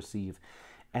expect to receive.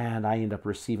 And I end up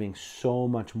receiving so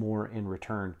much more in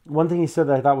return. One thing he said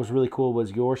that I thought was really cool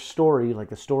was your story, like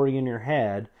the story in your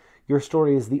head, your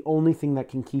story is the only thing that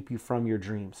can keep you from your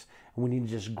dreams. And we need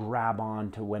to just grab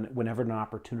on to whenever an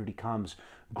opportunity comes,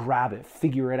 grab it,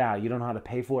 figure it out. You don't know how to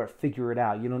pay for it, figure it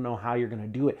out. You don't know how you're going to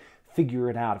do it, figure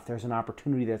it out. If there's an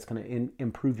opportunity that's going to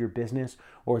improve your business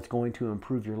or it's going to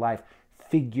improve your life,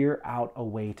 figure out a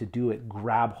way to do it.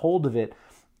 Grab hold of it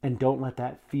and don't let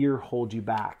that fear hold you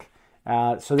back.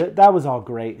 So that was all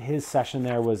great. His session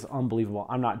there was unbelievable.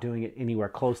 I'm not doing it anywhere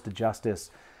close to justice,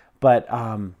 but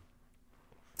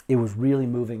it was really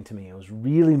moving to me. It was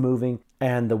really moving,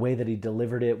 and the way that he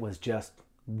delivered it was just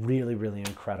really, really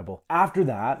incredible. After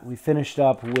that, we finished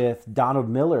up with Donald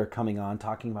Miller coming on,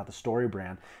 talking about the Story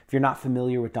Brand. If you're not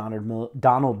familiar with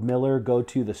Donald Miller, go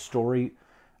to the Story,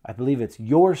 I believe it's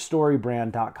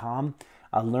yourstorybrand.com.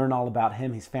 learn all about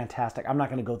him. He's fantastic. I'm not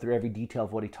going to go through every detail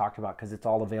of what he talked about because it's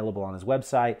all available on his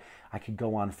website. I could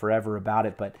go on forever about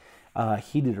it, but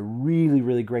he did a really,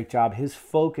 really great job. His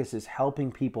focus is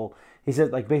helping people. He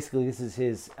said, like, basically this is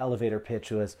his elevator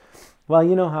pitch was, well,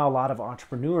 you know how a lot of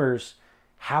entrepreneurs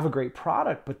have a great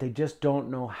product, but they just don't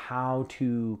know how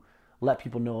to let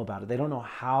people know about it. They don't know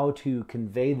how to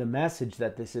convey the message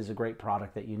that this is a great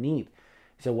product that you need.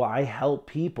 He said, well, I help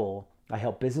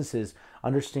businesses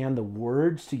understand the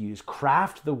words to use,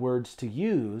 craft the words to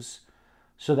use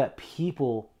so that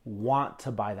people want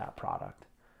to buy that product.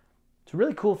 It's a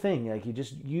really cool thing. Like, you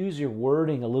just use your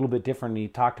wording a little bit different. And he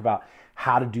talked about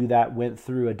how to do that, went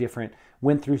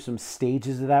through some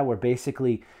stages of that where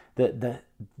basically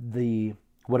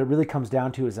what it really comes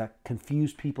down to is that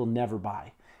confused people never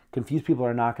buy. Confused people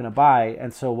are not going to buy.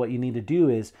 And so what you need to do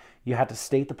is you have to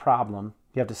state the problem,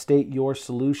 you have to state your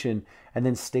solution, and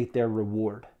then state their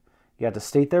reward. You have to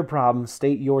state their problem,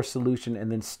 state your solution, and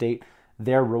then state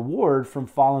their reward from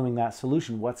following that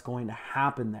solution. What's going to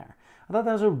happen there? I thought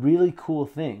that was a really cool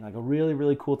thing, like a really,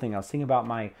 really cool thing. I was thinking about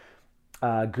my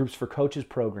Groups for Coaches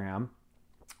program,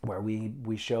 where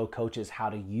we show coaches how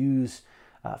to use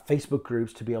Facebook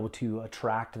groups to be able to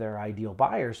attract their ideal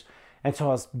buyers. And so I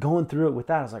was going through it with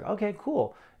that. I was like, okay,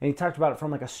 cool. And he talked about it from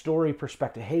like a story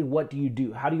perspective. Hey, what do you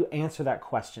do? How do you answer that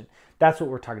question? That's what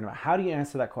we're talking about. How do you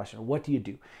answer that question? What do you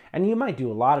do? And you might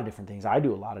do a lot of different things. I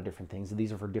do a lot of different things.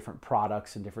 These are for different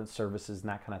products and different services and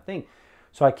that kind of thing.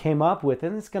 So I came up with,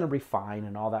 and it's going to refine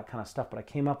and all that kind of stuff, but I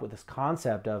came up with this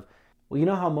concept of, well, you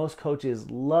know how most coaches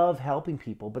love helping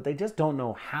people, but they just don't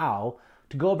know how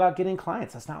to go about getting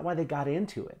clients. That's not why they got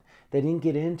into it. They didn't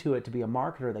get into it to be a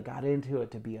marketer. They got into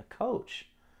it to be a coach.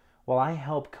 Well, I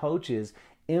help coaches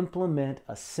implement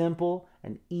a simple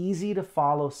and easy to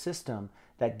follow system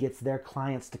that gets their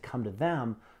clients to come to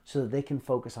them so that they can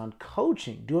focus on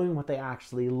coaching, doing what they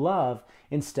actually love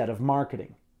instead of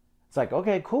marketing. It's like,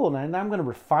 okay, cool. And I'm going to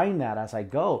refine that as I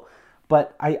go.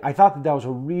 But I thought that was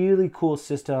a really cool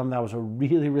system. That was a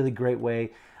really, really great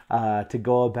way to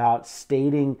go about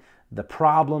stating the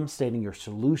problem, stating your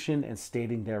solution, and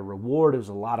stating their reward. It was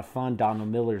a lot of fun. Donald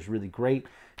Miller is really great.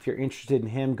 If you're interested in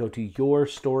him, go to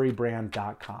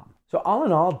yourstorybrand.com. So all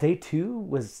in all, day 2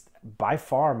 was by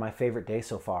far my favorite day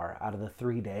so far out of the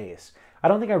 3 days. I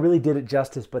don't think I really did it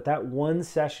justice, but that one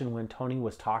session when Tony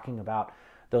was talking about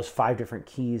those 5 different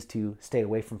keys to stay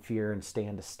away from fear and stay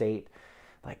into state,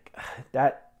 like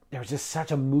that, there was just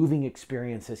such a moving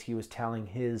experience as he was telling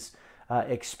his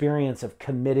experience of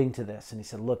committing to this. And he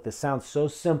said, look, this sounds so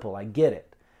simple. I get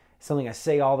it. It's something I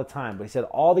say all the time. But he said,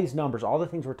 all these numbers, all the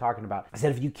things we're talking about, I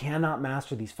said, if you cannot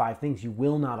master these 5 things, you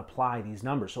will not apply these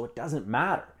numbers. So it doesn't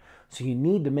matter. So you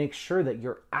need to make sure that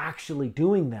you're actually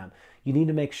doing them. You need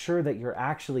to make sure that you're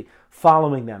actually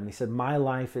following them. And he said, my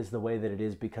life is the way that it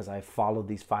is because I followed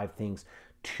these 5 things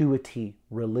to a T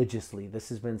religiously. This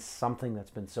has been something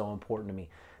that's been so important to me.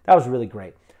 That was really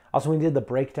great. Also, when we did the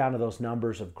breakdown of those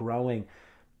numbers of growing,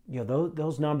 you know,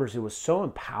 those numbers, it was so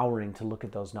empowering to look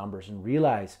at those numbers and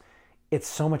realize it's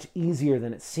so much easier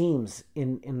than it seems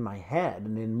in my head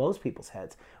and in most people's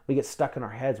heads. We get stuck in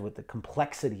our heads with the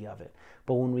complexity of it.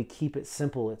 But when we keep it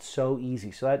simple, it's so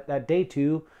easy. So that day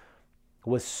 2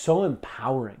 was so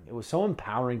empowering. It was so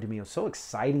empowering to me. It was so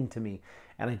exciting to me.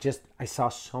 And I saw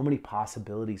so many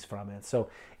possibilities from it. So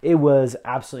it was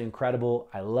absolutely incredible.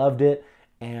 I loved it.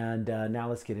 And now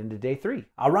let's get into day 3.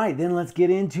 All right, then let's get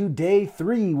into day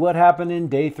 3. What happened in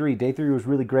day 3? Day 3 was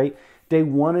really great. Day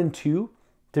 1 and 2,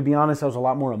 to be honest, I was a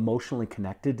lot more emotionally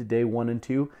connected to day 1 and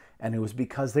 2, and it was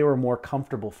because they were more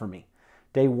comfortable for me.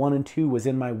 Day 1 and 2 was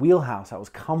in my wheelhouse. I was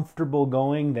comfortable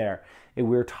going there. And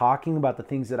we were talking about the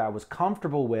things that I was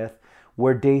comfortable with,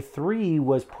 where day 3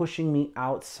 was pushing me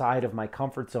outside of my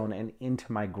comfort zone and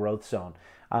into my growth zone.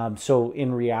 So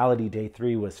in reality, day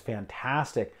 3 was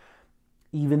fantastic.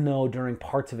 Even though during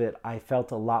parts of it, I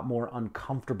felt a lot more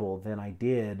uncomfortable than I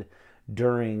did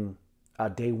during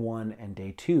day 1 and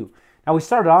day 2. Now, we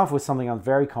started off with something I'm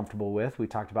very comfortable with. We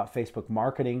talked about Facebook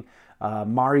marketing.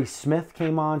 Mari Smith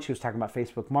came on. She was talking about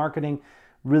Facebook marketing.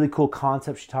 Really cool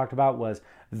concept she talked about was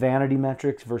vanity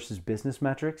metrics versus business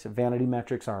metrics. Vanity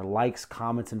metrics are likes,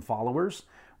 comments, and followers,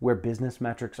 where business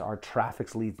metrics are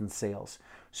traffic, leads, and sales.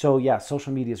 So yeah,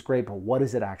 social media is great, but what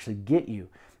does it actually get you?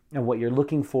 And what you're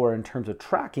looking for in terms of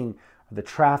tracking the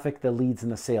traffic, the leads,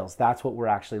 and the sales. That's what we're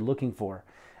actually looking for.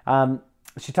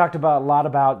 She talked about a lot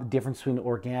about the difference between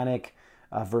organic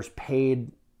versus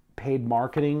paid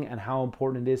marketing and how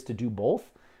important it is to do both,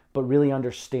 but really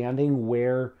understanding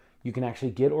where you can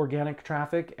actually get organic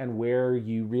traffic and where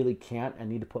you really can't and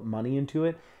need to put money into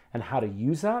it and how to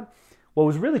use that. what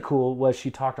was really cool was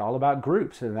she talked all about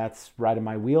groups, and that's right in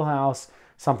my wheelhouse,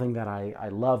 something that I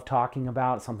love talking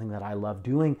about, something that I love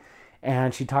doing.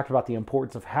 And she talked about the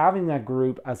importance of having that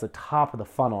group as the top of the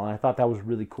funnel. And I thought that was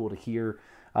really cool to hear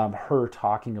her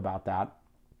talking about that.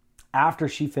 After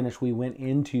she finished, we went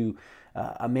into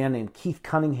a man named Keith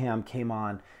Cunningham came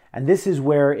on. And this is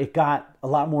where it got a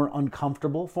lot more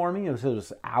uncomfortable for me. It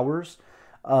was hours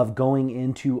of going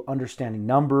into understanding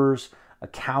numbers,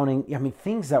 accounting. I mean,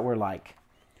 things that were like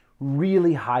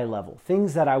really high level,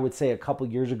 things that I would say a couple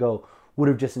years ago would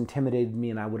have just intimidated me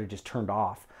and I would have just turned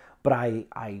off. But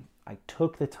I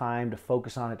took the time to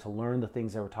focus on it, to learn the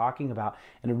things they were talking about,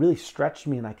 and it really stretched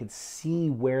me, and I could see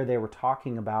where they were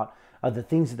talking about. The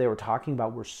things that they were talking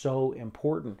about were so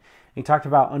important. And he talked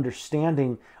about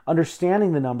understanding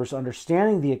the numbers,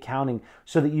 understanding the accounting,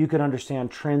 so that you could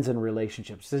understand trends and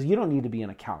relationships. He says you don't need to be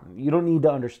an accountant. You don't need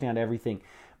to understand everything.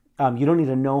 You don't need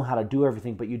to know how to do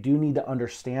everything, but you do need to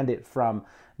understand it from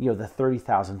the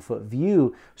 30,000 foot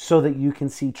view, so that you can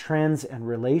see trends and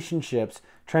relationships.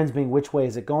 Trends being which way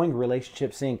is it going?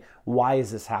 Relationships saying why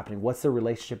is this happening? What's the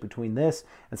relationship between this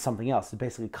and something else? It's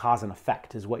basically cause and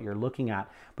effect is what you're looking at.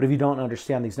 But if you don't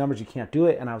understand these numbers, you can't do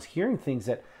it. And I was hearing things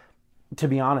that, to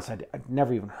be honest, I'd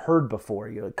never even heard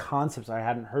before. Concepts I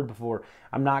hadn't heard before.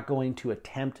 I'm not going to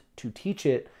attempt to teach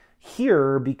it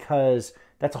here because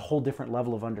that's a whole different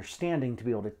level of understanding to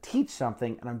be able to teach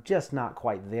something, and I'm just not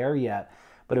quite there yet.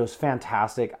 But it was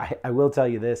fantastic. I will tell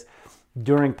you this.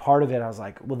 During part of it, I was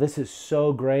like, well, this is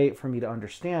so great for me to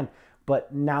understand,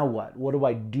 but now what? What do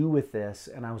I do with this?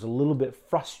 And I was a little bit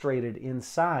frustrated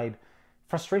inside.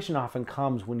 Frustration often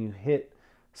comes when you hit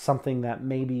something that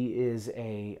maybe is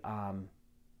not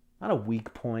a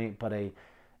weak point, but a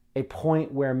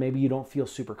point where maybe you don't feel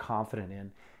super confident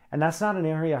in. And that's not an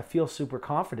area I feel super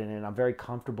confident in. I'm very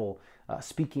comfortable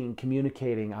speaking,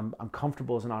 communicating. I'm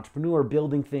comfortable as an entrepreneur,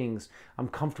 building things. I'm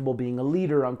comfortable being a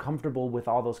leader. I'm comfortable with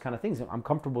all those kind of things. I'm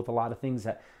comfortable with a lot of things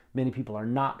that many people are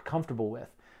not comfortable with.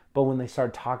 But when they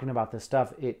started talking about this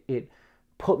stuff, it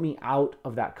put me out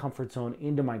of that comfort zone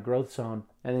into my growth zone.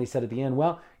 And then he said at the end,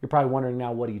 well, you're probably wondering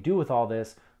now, what do you do with all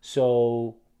this?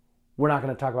 So we're not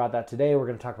going to talk about that today. We're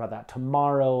going to talk about that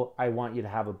tomorrow. I want you to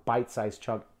have a bite-sized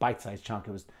chunk.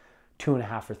 It was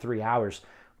 2.5 or 3 hours.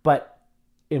 But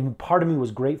part of me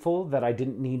was grateful that I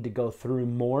didn't need to go through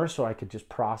more, so I could just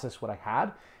process what I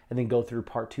had and then go through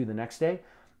part 2 the next day.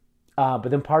 But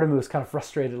then part of me was kind of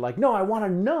frustrated, like, no, I want to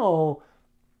know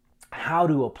how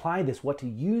to apply this, what to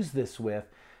use this with,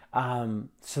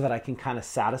 so that I can kind of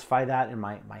satisfy that in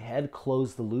my head,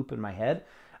 close the loop in my head.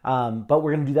 But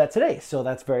we're going to do that today. So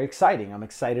that's very exciting. I'm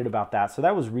excited about that. So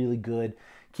that was really good.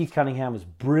 Keith Cunningham was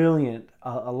brilliant.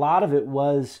 A lot of it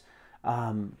was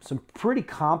some pretty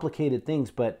complicated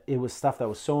things, but it was stuff that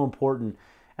was so important.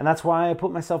 And that's why I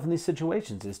put myself in these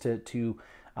situations, is to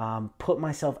put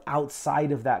myself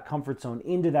outside of that comfort zone,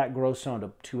 into that growth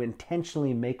zone, to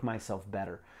intentionally make myself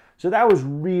better. So that was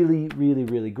really, really,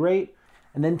 really great.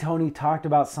 And then Tony talked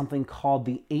about something called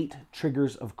the 8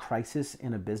 triggers of crisis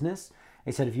in a business.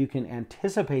 He said if you can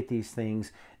anticipate these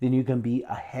things, then you can be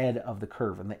ahead of the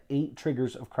curve. And the 8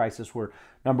 triggers of crisis were,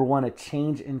 number 1, a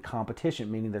change in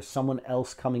competition, meaning there's someone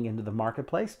else coming into the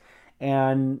marketplace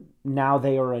and now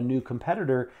they are a new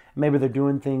competitor. Maybe they're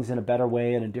doing things in a better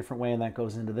way, in a different way, and that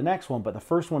goes into the next one. But the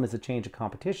first one is a change of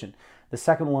competition. The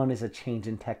second one is a change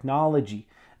in technology.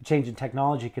 A change in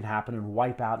technology can happen and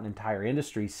wipe out an entire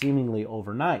industry seemingly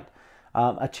overnight.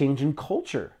 A change in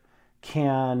culture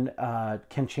can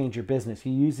change your business.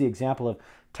 You use the example of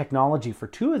technology for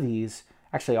 2 of these,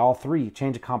 actually all 3: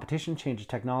 change of competition, change of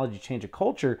technology, change of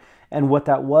culture. And what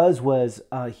that was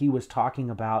he was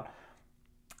talking about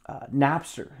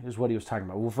Napster is what he was talking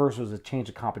about. Well, first was a change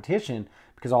of competition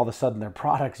because all of a sudden their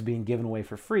products being given away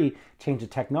for free. Change of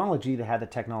technology, they had the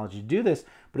technology to do this,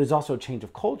 but it's also a change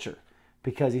of culture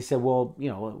because he said, well,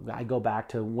 I go back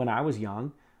to when I was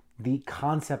young, the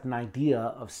concept and idea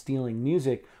of stealing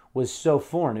music was so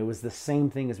foreign. It was the same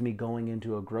thing as me going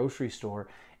into a grocery store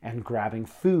and grabbing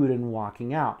food and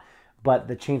walking out. But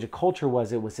the change of culture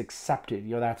was it was accepted.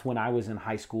 That's when I was in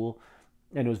high school,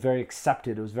 and it was very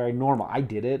accepted. It was very normal. I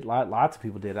did it. Lots of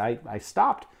people did. I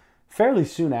stopped fairly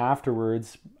soon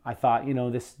afterwards. I thought,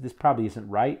 this probably isn't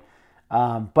right.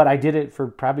 But I did it for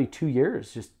probably 2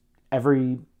 years, just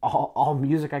all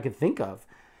music I could think of.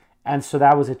 And so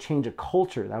that was a change of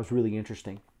culture. That was really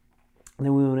interesting. And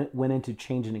then we went into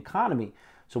change in economy.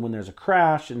 So when there's a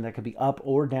crash, and that could be up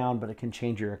or down, but it can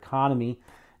change your economy.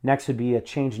 Next would be a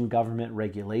change in government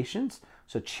regulations.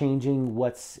 So changing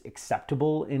what's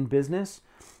acceptable in business.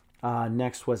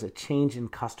 Next was a change in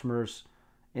customers'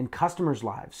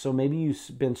 lives. So maybe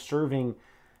you've been serving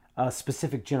a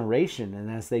specific generation.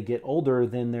 And as they get older,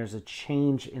 then there's a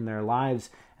change in their lives,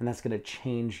 and that's going to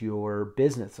change your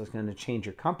business. So it's going to change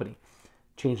your company,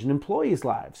 change an employee's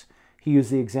lives. He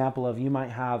used the example of, you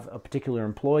might have a particular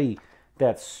employee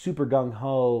that's super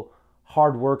gung-ho,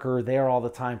 hard worker, there all the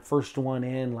time, first one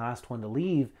in, last one to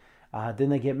leave. Then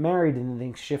they get married and then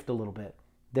things shift a little bit.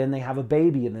 Then they have a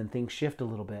baby and then things shift a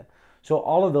little bit. So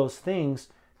all of those things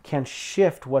can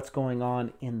shift what's going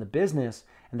on in the business,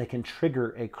 and they can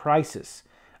trigger a crisis.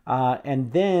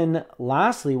 And then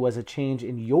lastly was a change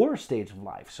in your stage of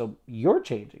life. So you're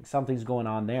changing, something's going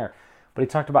on there. But he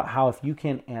talked about how if you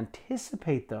can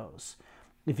anticipate those,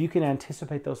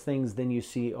 things, then you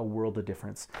see a world of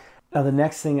difference. Now, the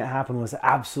next thing that happened was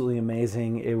absolutely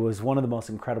amazing. It was one of the most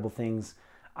incredible things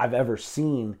I've ever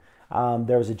seen.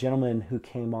 There was a gentleman who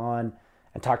came on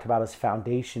and talked about his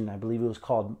foundation. I believe it was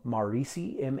called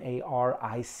Marici,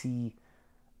 M-A-R-I-C-I,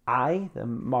 the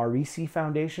Marici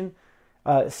Foundation.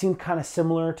 It seemed kind of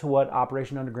similar to what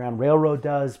Operation Underground Railroad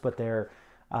does, but they're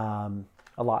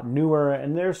a lot newer,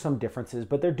 and there's some differences,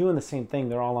 but they're doing the same thing.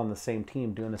 They're all on the same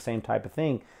team doing the same type of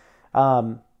thing.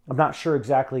 I'm not sure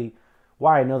exactly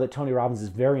why. I know that Tony Robbins is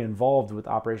very involved with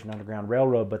Operation Underground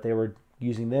Railroad, but they were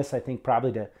using this, I think,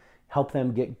 probably to help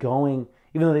them get going,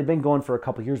 even though they've been going for a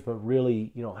couple of years, but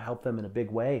really, help them in a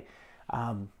big way.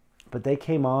 But they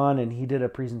came on and he did a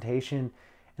presentation,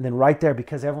 and then right there,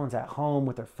 because everyone's at home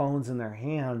with their phones in their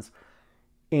hands,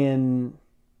 in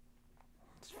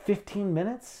 15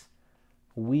 minutes,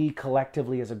 we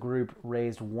collectively as a group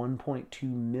raised $1.2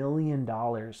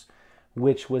 million,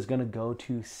 which was going to go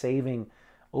to saving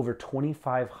over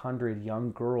 2,500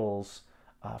 young girls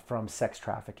from sex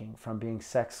trafficking, from being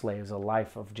sex slaves, a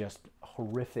life of just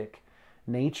horrific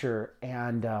nature.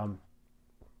 And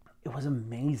it was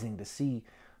amazing to see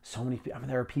so many people. I mean,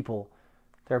 there are people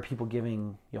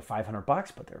giving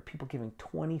 $500, but there are people giving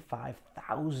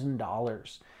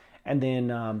 $25,000. And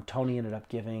then Tony ended up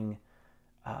giving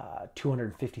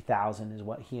 $250,000 is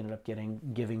what he ended up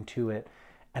giving to it.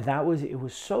 And it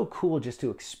was so cool just to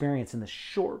experience in this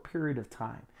short period of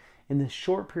time. In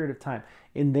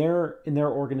their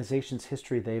organization's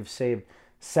history, they've saved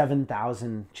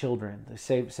 7,000 children. They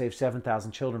saved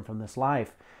 7,000 children from this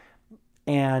life.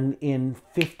 And in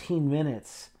 15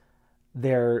 minutes,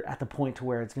 they're at the point to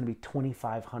where it's going to be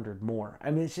 2,500 more.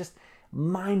 I mean, it's just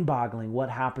mind-boggling what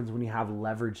happens when you have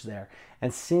leverage there.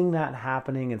 And seeing that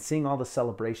happening and seeing all the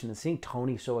celebration and seeing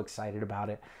Tony so excited about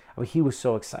it. I mean, he was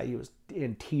so excited. He was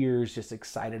in tears, just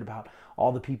excited about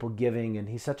all the people giving. And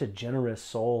he's such a generous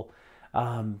soul.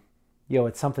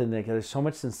 It's something that there's so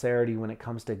much sincerity when it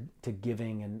comes to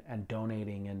giving and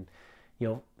donating and,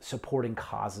 supporting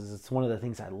causes. It's one of the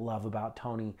things I love about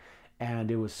Tony. And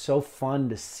it was so fun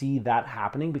to see that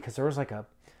happening because there was like a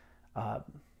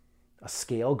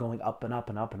scale going up and up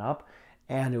and up and up.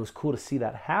 And it was cool to see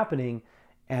that happening.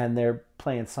 And they're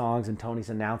playing songs and Tony's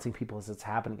announcing people as it's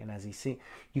happening. And as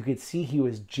you could see he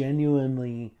was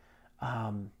genuinely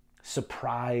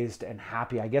surprised and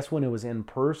happy. I guess when it was in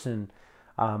person,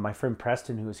 my friend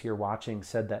Preston, who was here watching,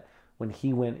 said that when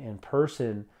he went in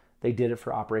person, they did it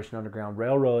for Operation Underground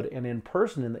Railroad. And in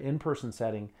the in-person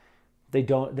setting,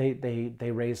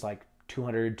 they raised like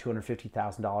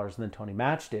 $250,000 and then Tony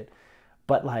matched it.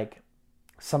 But like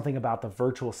something about the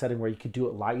virtual setting where you could do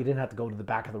it live, you didn't have to go to the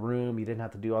back of the room, you didn't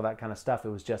have to do all that kind of stuff. It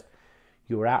was just,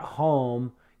 you were at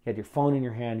home, you had your phone in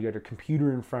your hand, you had your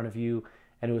computer in front of you,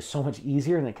 and it was so much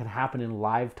easier and it could happen in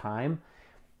live time.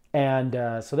 And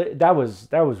so that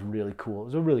was really cool. It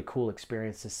was a really cool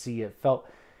experience to see. It felt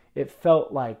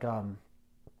like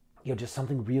just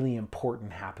something really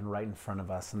important happened right in front of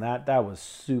us, and that was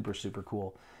super, super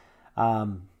cool.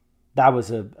 That was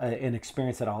an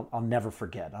experience that I'll never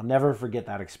forget. I'll never forget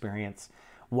that experience,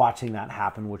 watching that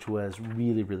happen, which was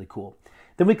really, really cool.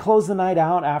 Then we closed the night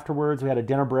out afterwards. We had a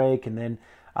dinner break, and then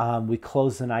we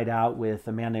closed the night out with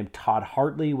a man named Todd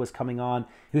Hartley was coming on.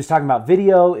 He was talking about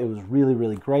video. It was really,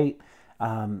 really great.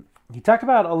 He talked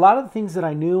about a lot of the things that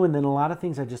I knew, and then a lot of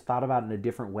things I just thought about in a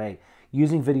different way.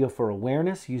 Using video for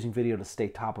awareness, using video to stay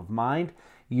top of mind,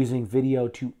 using video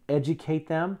to educate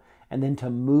them, and then to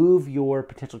move your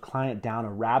potential client down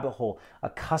a rabbit hole, a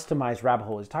customized rabbit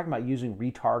hole. He's talking about using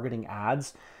retargeting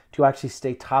ads to actually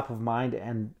stay top of mind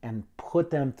and put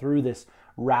them through this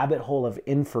rabbit hole of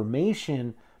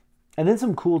information, and then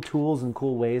some cool tools and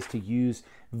cool ways to use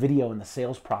video in the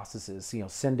sales processes.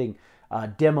 Sending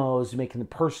demos, making the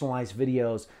personalized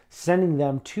videos, sending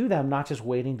them to them, not just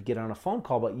waiting to get on a phone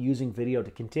call, but using video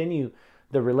to continue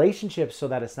the relationship so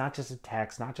that it's not just a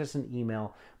text, not just an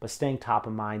email, but staying top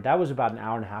of mind. That was about an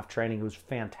hour and a half training. It was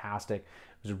fantastic.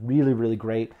 It was really, really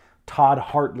great. Todd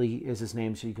Hartley is his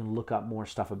name, so you can look up more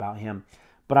stuff about him.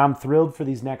 But I'm thrilled for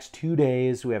these next 2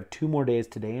 days. We have 2 more days,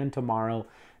 today and tomorrow.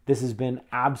 This has been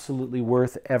absolutely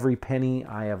worth every penny.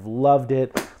 I have loved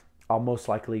it. I'll most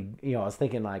likely, I was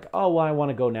thinking like, oh, well, I want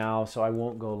to go now, so I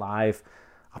won't go live.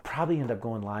 I'll probably end up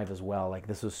going live as well. Like,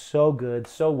 this was so good,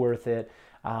 so worth it.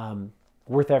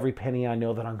 Worth every penny. I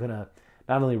know that I'm going to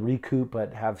not only recoup,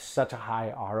 but have such a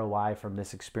high ROI from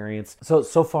this experience.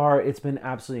 So far, it's been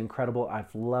absolutely incredible.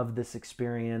 I've loved this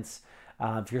experience.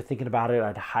 If you're thinking about it,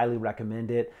 I'd highly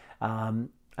recommend it. And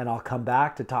I'll come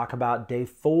back to talk about day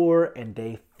 4 and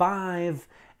day 5.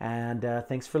 And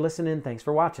thanks for listening. Thanks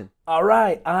for watching. All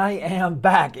right, I am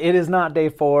back. It is not day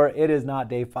 4. It is not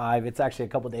day 5. It's actually a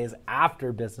couple days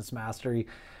after Business Mastery.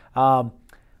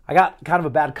 I got kind of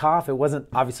a bad cough. It wasn't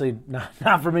obviously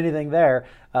not from anything there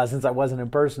since I wasn't in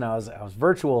person. I was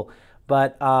virtual.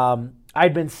 But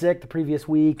I'd been sick the previous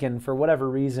week, and for whatever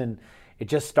reason, it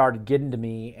just started getting to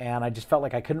me, and I just felt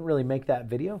like I couldn't really make that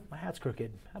video. My hat's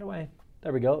crooked.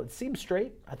 There we go. It seems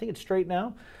straight. I think it's straight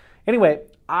now. Anyway,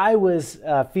 I was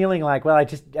feeling like, well,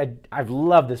 I've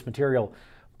loved this material,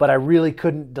 but I really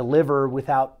couldn't deliver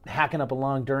without hacking up a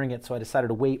lung during it, so I decided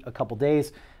to wait a couple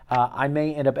days. I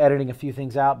may end up editing a few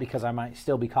things out because I might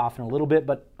still be coughing a little bit,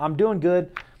 but I'm doing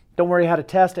good. Don't worry, I had a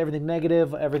test, everything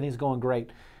negative, everything's going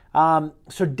great.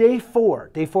 So day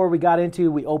 4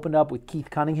 we opened up with Keith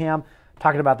Cunningham,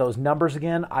 talking about those numbers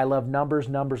again. I love numbers,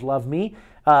 numbers love me.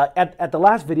 At the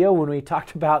last video when we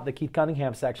talked about the Keith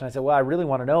Cunningham section, I said, well, I really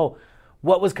want to know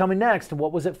what was coming next and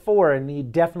what was it for, and he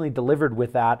definitely delivered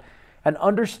with that. And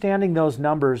understanding those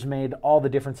numbers made all the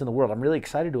difference in the world. I'm really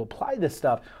excited to apply this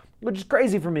stuff, which is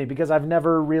crazy for me because I've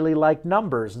never really liked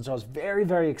numbers, and so I was very,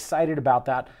 very excited about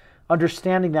that.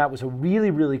 Understanding that was a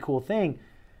really, really cool thing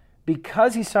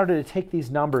because he started to take these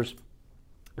numbers,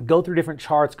 go through different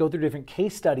charts, go through different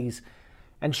case studies,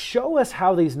 and show us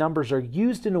how these numbers are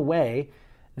used in a way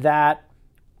that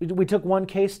we took one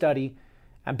case study,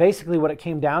 and basically what it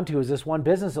came down to is this one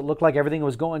business that looked like everything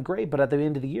was going great, but at the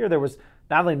end of the year there was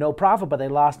not only no profit, but they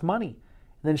lost money.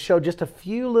 And then showed just a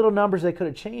few little numbers they could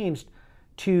have changed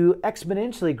to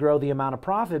exponentially grow the amount of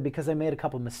profit because they made a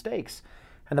couple of mistakes.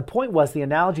 And the point was, the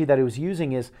analogy that he was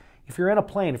using is, if you're in a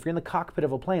plane, if you're in the cockpit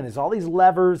of a plane, there's all these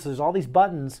levers, there's all these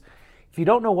buttons. If you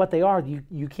don't know what they are,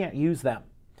 you can't use them.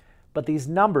 But these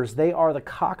numbers, they are the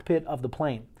cockpit of the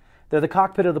plane. They're the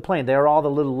cockpit of the plane. They are all the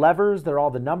little levers. They're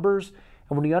all the numbers.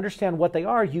 And when you understand what they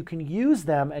are, you can use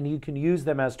them, and you can use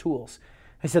them as tools.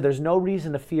 I said there's no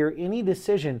reason to fear any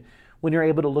decision when you're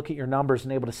able to look at your numbers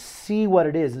and able to see what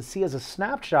it is and see as a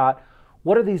snapshot,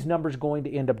 what are these numbers going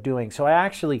to end up doing? So I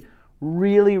actually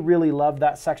really, really loved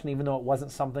that section, even though it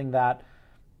wasn't something that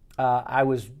I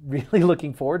was really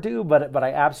looking forward to, but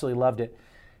I absolutely loved it.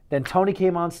 Then Tony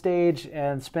came on stage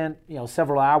and spent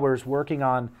several hours working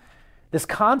on this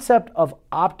concept of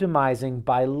optimizing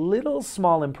by little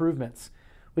small improvements.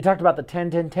 We talked about the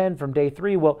 10-10-10 from day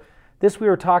 3. Well, we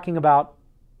were talking about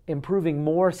improving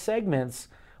more segments,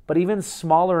 but even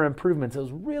smaller improvements. It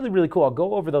was really, really cool. I'll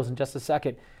go over those in just a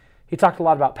second. He talked a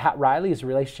lot about Pat Riley, his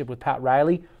relationship with Pat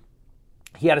Riley.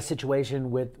 He had a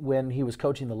situation when he was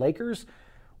coaching the Lakers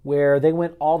where they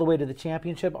went all the way to the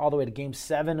championship, all the way to Game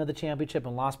 7 of the championship,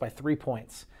 and lost by 3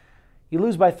 points. You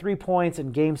lose by 3 points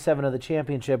in Game 7 of the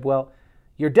championship, well,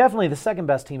 you're definitely the second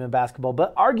best team in basketball,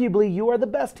 but arguably you are the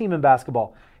best team in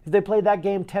basketball. If they played that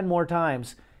game 10 more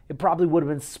times, it probably would have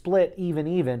been split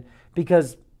even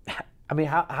because, I mean,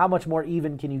 how much more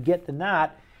even can you get than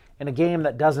that in a game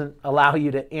that doesn't allow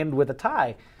you to end with a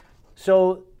tie?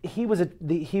 So he was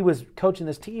coaching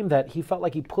this team that he felt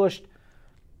like he pushed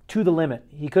to the limit.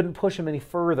 He couldn't push them any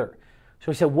further.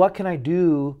 So he said, what can I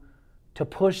do to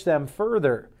push them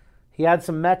further? He had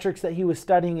some metrics that he was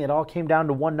studying. It all came down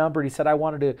to one number. He said, I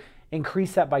wanted to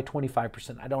increase that by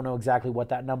 25%. I don't know exactly what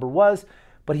that number was,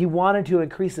 but he wanted to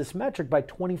increase this metric by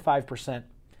 25%.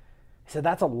 He said,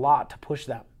 that's a lot to push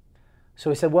them. So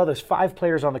he said, well, there's 5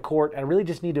 players on the court, and I really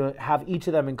just need to have each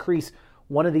of them increase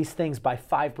one of these things by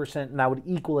 5%, and that would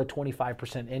equal a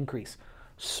 25% increase.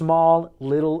 Small,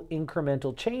 little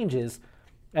incremental changes,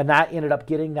 and that ended up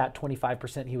getting that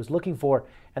 25% he was looking for,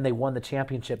 and they won the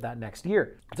championship that next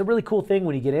year. It's a really cool thing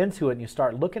when you get into it and you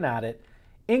start looking at it.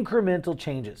 Incremental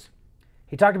changes.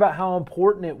 He talked about how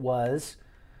important it was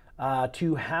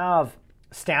to have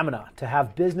stamina, to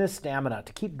have business stamina,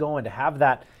 to keep going, to have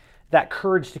that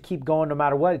courage to keep going no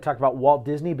matter what. He talked about Walt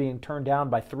Disney being turned down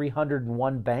by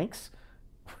 301 banks.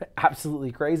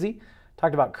 Absolutely crazy.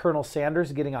 Talked about Colonel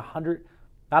Sanders getting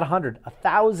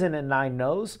 1,009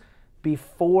 no's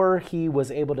before he was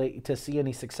able to see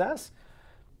any success.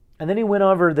 And then he went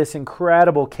over this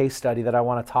incredible case study that I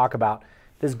want to talk about.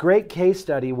 this great case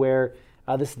study where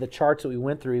this is the charts that we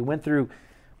went through. He went through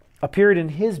a period in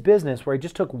his business where he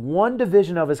just took one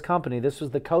division of his company. This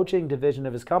was the coaching division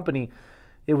of his company.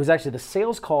 It was actually the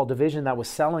sales call division that was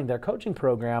selling their coaching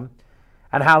program,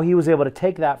 and how he was able to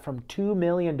take that from $2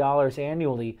 million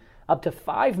annually up to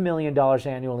 $5 million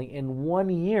annually in 1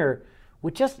 year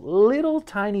with just little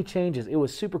tiny changes. It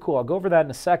was super cool. I'll go over that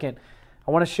in a second.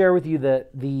 I want to share with you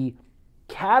the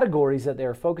categories that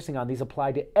they're focusing on. These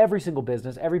apply to every single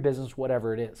business,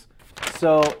 whatever it is.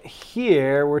 So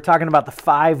here we're talking about the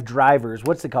 5 drivers.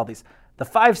 What's it called? These? The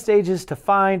 5 stages to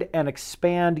find and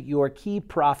expand your key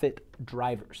profit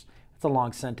drivers. It's a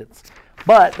long sentence,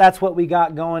 but that's what we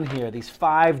got going here. These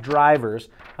 5 drivers.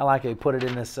 I like it. Put it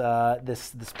in this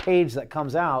this page that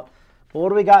comes out. But what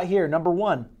do we got here? Number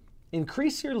 1,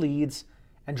 increase your leads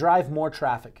and drive more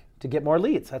traffic to get more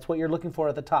leads. That's what you're looking for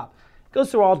at the top. It goes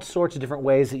through all sorts of different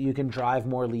ways that you can drive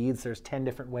more leads. There's 10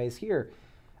 different ways here.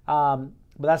 But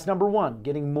that's number 1,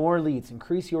 getting more leads,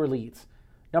 increase your leads.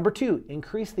 Number 2,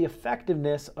 increase the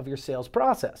effectiveness of your sales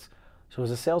process. So is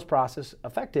the sales process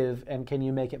effective, and can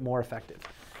you make it more effective?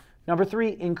 Number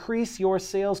 3, increase your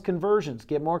sales conversions,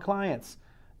 get more clients.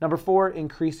 Number 4,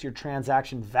 increase your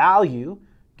transaction value,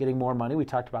 getting more money. We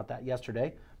talked about that yesterday.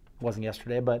 It wasn't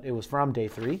yesterday, but it was from day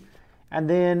 3. And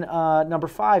then number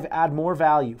 5, add more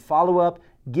value. Follow up,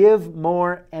 give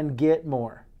more and get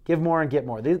more. Give more and get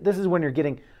more. This is when you're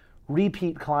getting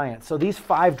repeat clients. So these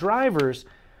 5 drivers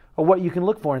are what you can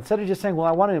look for. Instead of just saying, well,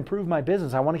 I want to improve my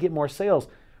business, I want to get more sales.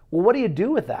 Well, what do you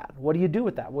do with that? What do you do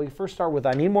with that? Well, you first start with,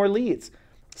 I need more leads.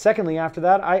 Secondly, after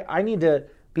that, I need to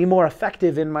be more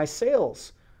effective in my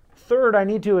sales. Third, I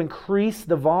need to increase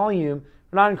the volume,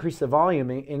 not increase the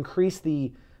volume, increase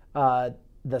the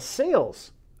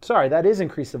sales. Sorry, that is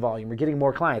increase the volume. We're getting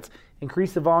more clients.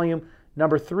 Increase the volume.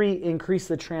 Number 3, increase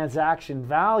the transaction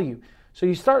value. So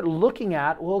you start looking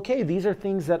at, well, okay, these are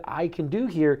things that I can do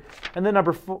here. And then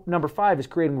number 5 is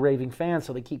creating raving fans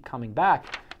so they keep coming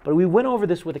back. But we went over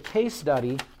this with a case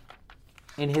study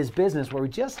in his business where we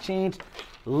just changed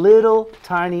little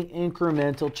tiny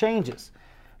incremental changes.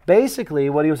 Basically,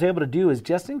 what he was able to do is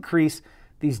just increase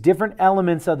these different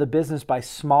elements of the business by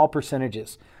small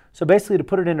percentages. So basically, to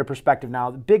put it into perspective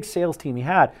now, the big sales team he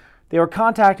had, they were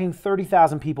contacting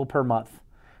 30,000 people per month.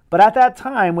 But at that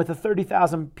time, with the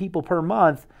 30,000 people per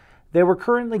month, they were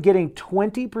currently getting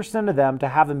 20% of them to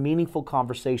have a meaningful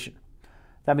conversation.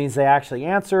 That means they actually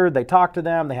answered, they talked to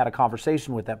them, they had a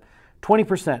conversation with them.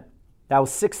 20%, that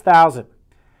was 6,000.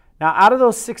 Now, out of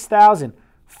those 6,000,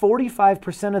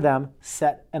 45% of them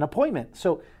set an appointment.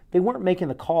 So they weren't making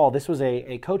the call. This was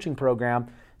a coaching program.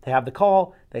 They have the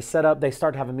call, they start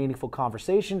to have a meaningful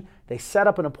conversation. They set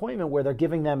up an appointment where they're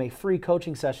giving them a free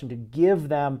coaching session to give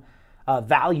them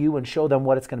value and show them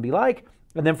what it's going to be like.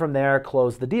 And then from there,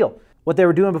 close the deal. What they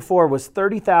were doing before was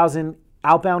 30,000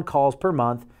 outbound calls per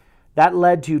month. That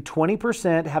led to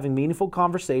 20% having meaningful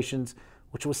conversations,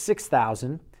 which was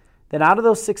 6,000. Then out of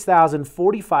those 6,000,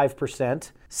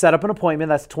 45% set up an appointment.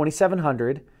 That's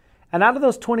 2,700. And out of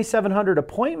those 2,700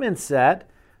 appointments set,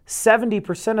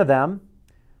 70% of them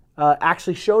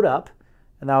actually showed up.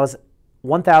 And that was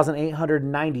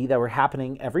 1,890 that were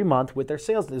happening every month with their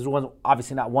sales. This was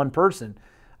obviously not one person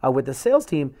with the sales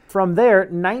team. From there,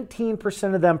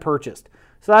 19% of them purchased.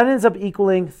 So that ends up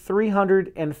equaling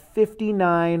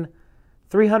 359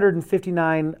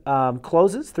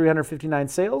 closes, 359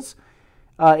 sales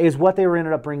is what they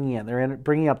ended up bringing in. They're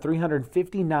bringing up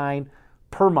 359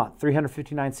 per month,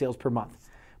 359 sales per month.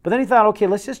 But then he thought, okay,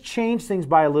 let's just change things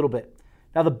by a little bit.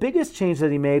 Now, the biggest change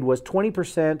that he made was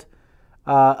 20%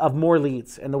 of more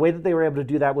leads. And the way that they were able to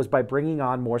do that was by bringing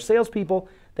on more salespeople.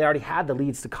 They already had the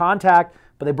leads to contact,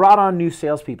 but they brought on new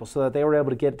salespeople so that they were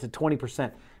able to get to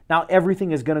 20%. Now,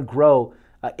 everything is going to grow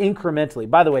incrementally.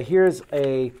 By the way, here's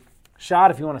a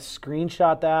shot. If you want to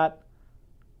screenshot that,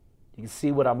 you can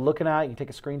see what I'm looking at. You can take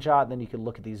a screenshot, and then you can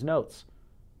look at these notes.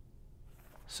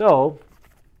 So,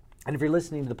 and if you're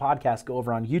listening to the podcast, go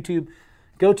over on YouTube.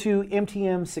 Go to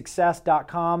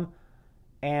mtmsuccess.com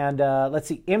and let's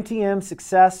see,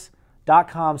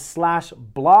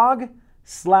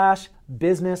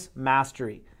 mtmsuccess.com/blog/business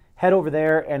mastery. Head over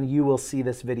there and you will see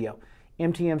this video.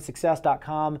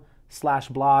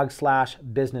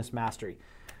 mtmsuccess.com/blog/business mastery.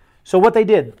 So what they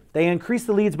did, they increased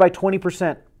the leads by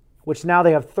 20%, which now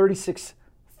they have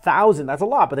 36,000. That's a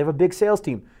lot, but they have a big sales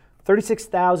team.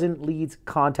 36,000 leads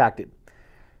contacted.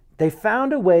 They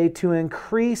found a way to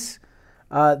increase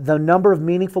the number of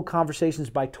meaningful conversations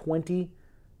by 3%.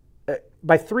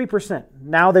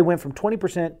 Now they went from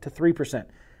 20% to 3%.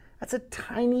 That's a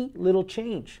tiny little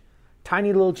change.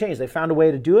 Tiny little change. They found a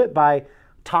way to do it by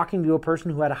talking to a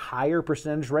person who had a higher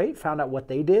percentage rate, found out what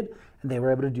they did, and they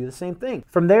were able to do the same thing.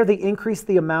 From there, they increased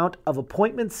the amount of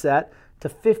appointments set to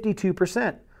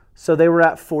 52%. So they were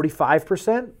at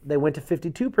 45%, they went to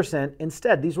 52%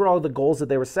 instead. These were all the goals that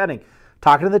they were setting.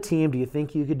 Talking to the team, do you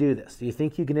think you could do this? Do you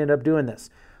think you can end up doing this?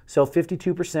 So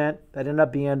 52%, that ended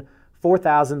up being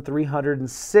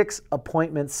 4,306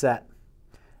 appointments set.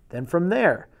 Then from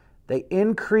there, they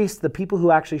increased the people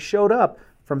who actually showed up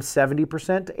from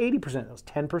 70% to 80%. That was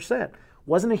 10%.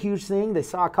 Wasn't a huge thing. They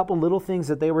saw a couple little things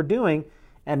that they were doing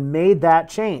and made that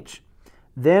change.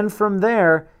 Then from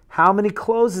there, how many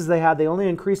closes they had, they only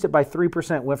increased it by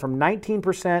 3%, went from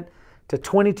 19% to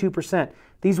 22%.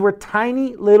 These were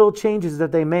tiny little changes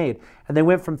that they made, and they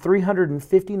went from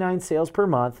 359 sales per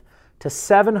month to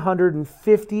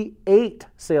 758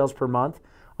 sales per month.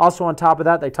 Also on top of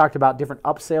that, they talked about different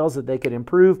upsells that they could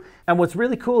improve. And what's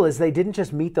really cool is they didn't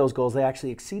just meet those goals, they actually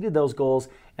exceeded those goals,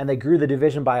 and they grew the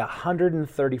division by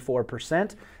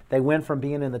 134%. They went from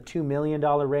being in the $2 million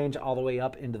range all the way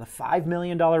up into the $5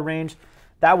 million range.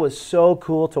 That was so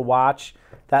cool to watch.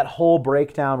 That whole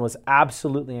breakdown was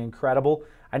absolutely incredible.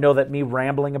 I know that me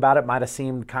rambling about it might have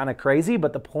seemed kind of crazy,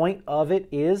 but the point of it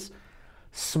is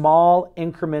small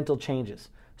incremental changes.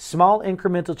 Small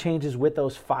incremental changes with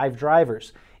those 5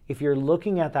 drivers. If you're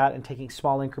looking at that and taking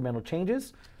small incremental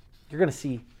changes, you're going to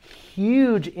see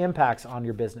huge impacts on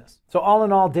your business. So all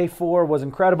in all, day 4 was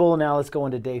incredible. Now let's go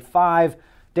into day 5.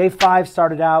 Day 5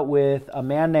 started out with a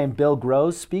man named Bill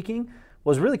Gross speaking.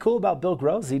 What was really cool about Bill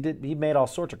Gross, he made all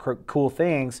sorts of cool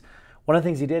things. One of the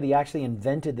things he did, he actually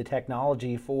invented the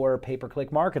technology for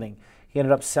pay-per-click marketing. He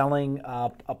ended up selling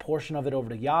a portion of it over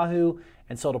to Yahoo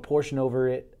and sold a portion of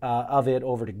it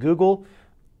over to Google,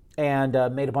 and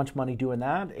made a bunch of money doing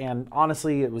that. And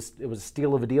honestly, it was a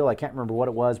steal of a deal. I can't remember what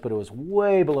it was, but it was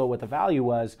way below what the value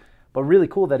was. But really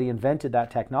cool that he invented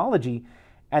that technology.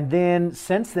 And then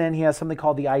since then, he has something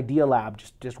called the Idea Lab.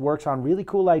 Just works on really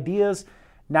cool ideas.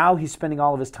 Now he's spending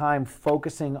all of his time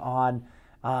focusing on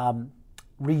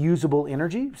reusable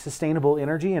energy, sustainable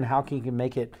energy, and how he can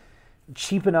make it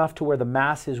cheap enough to where the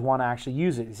masses want to actually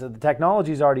use it. So the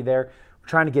technology is already there. We're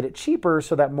trying to get it cheaper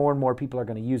so that more and more people are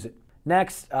going to use it.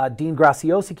 Next, Dean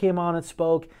Graziosi came on and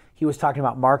spoke. He was talking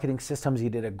about marketing systems. He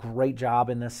did a great job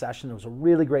in this session. It was a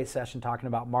really great session talking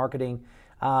about marketing.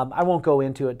 I won't go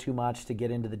into it too much to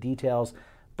get into the details,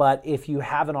 but if you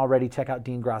haven't already, check out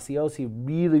Dean Graziosi.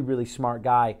 Really, really smart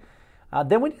guy.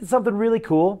 Then we did something really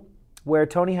cool where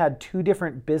Tony had 2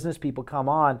 different business people come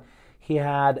on. He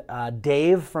had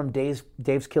Dave from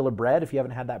Dave's Killer Bread. If you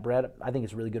haven't had that bread, I think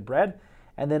it's really good bread.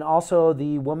 And then also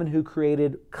the woman who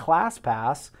created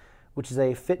ClassPass, which is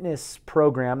a fitness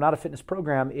program, not a fitness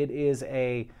program. It is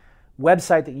a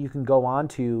website that you can go on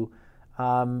to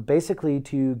basically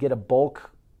to get a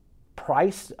bulk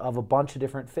price of a bunch of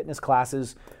different fitness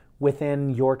classes within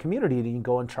your community. You can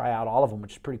go and try out all of them,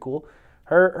 which is pretty cool.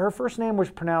 Her first name was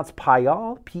pronounced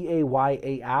Payal,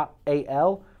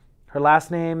 P-A-Y-A-L. Her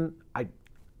last name,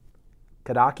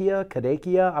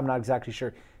 Kadakia, I'm not exactly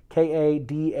sure.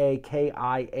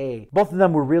 K-A-D-A-K-I-A. Both of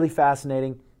them were really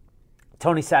fascinating.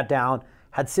 Tony sat down,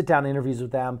 had sit-down interviews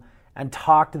with them, and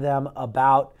talked to them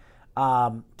about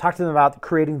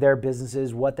creating their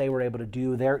businesses, what they were able to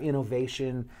do, their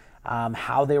innovation,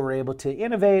 how they were able to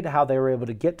innovate, how they were able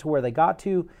to get to where they got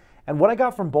to. And what I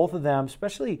got from both of them,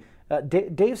 especially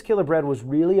Dave's Killer Bread, was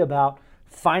really about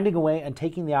finding a way and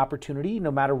taking the opportunity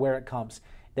no matter where it comes.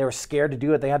 They were scared to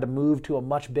do it. They had to move to a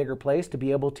much bigger place to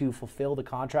be able to fulfill the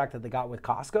contract that they got with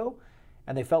Costco.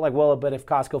 And they felt like, well, but if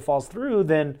Costco falls through,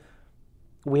 then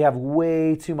we have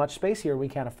way too much space here. We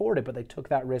can't afford it. But they took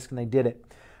that risk and they did it.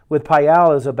 With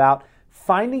Payal, it was about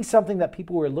finding something that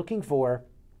people were looking for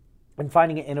and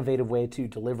finding an innovative way to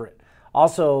deliver it.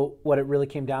 Also, what it really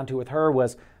came down to with her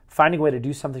was finding a way to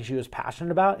do something she was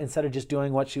passionate about instead of just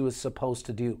doing what she was supposed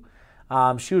to do.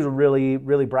 She was a really,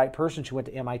 really bright person. She went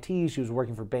to MIT. She was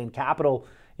working for Bain Capital.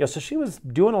 So she was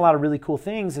doing a lot of really cool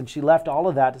things, and she left all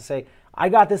of that to say, I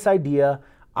got this idea.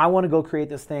 I want to go create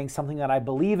this thing, something that I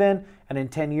believe in, and in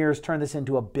 10 years turn this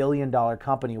into $1 billion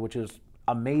company, which is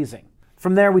amazing.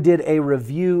 From there, we did a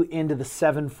review into the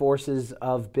 7 forces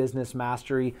of business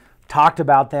mastery, talked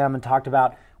about them and talked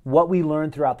about what we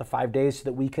learned throughout the 5 days so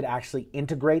that we could actually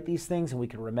integrate these things and we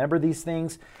could remember these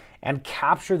things and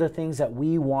capture the things that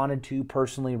we wanted to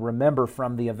personally remember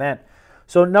from the event.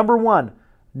 So number 1,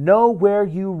 know where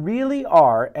you really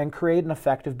are and create an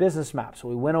effective business map. So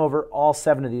we went over all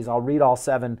 7 of these. I'll read all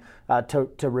 7 to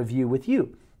review with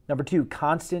you. Number 2,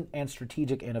 constant and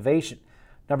strategic innovation.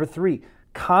 Number 3,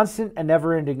 constant and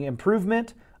never-ending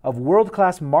improvement of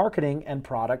world-class marketing and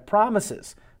product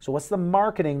promises. So what's the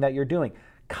marketing that you're doing?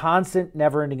 Constant,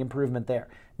 never-ending improvement there.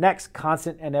 Next,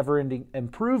 constant and never-ending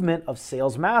improvement of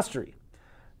sales mastery.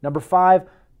 Number 5,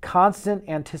 constant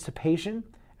anticipation,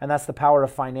 and that's the power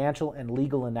of financial and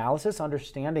legal analysis,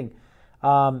 understanding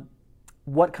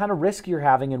what kind of risk you're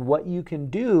having and what you can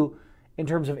do in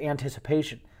terms of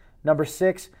anticipation. Number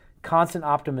 6, constant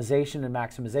optimization and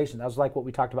maximization. That was like what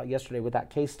we talked about yesterday with that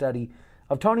case study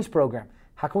of Tony's program.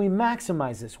 How can we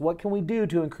maximize this? What can we do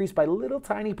to increase by little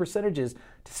tiny percentages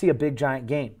to see a big giant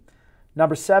gain?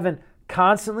 Number 7,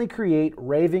 constantly create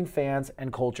raving fans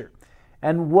and culture.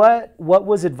 And what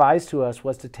was advised to us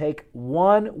was to take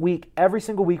 1 week, every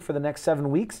single week for the next 7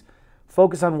 weeks,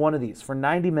 focus on one of these for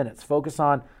 90 minutes. Focus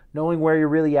on knowing where you're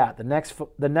really at. The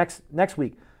next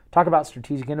week, talk about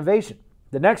strategic innovation.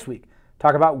 The next week,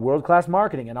 talk about world-class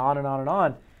marketing, and on and on and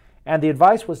on. And the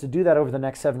advice was to do that over the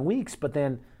next 7 weeks, but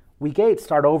then week 8,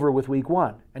 start over with week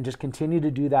 1 and just continue to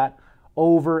do that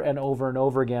over and over and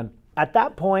over again. At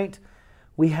that point,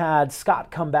 we had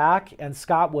Scott come back, and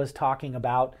Scott was talking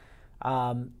about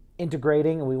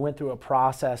integrating, and we went through a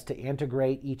process to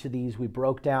integrate each of these. We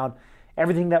broke down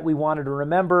everything that we wanted to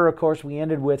remember. Of course, we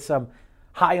ended with some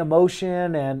high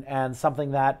emotion and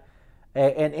something that,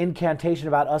 an incantation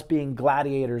about us being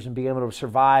gladiators and being able to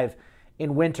survive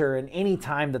in winter and any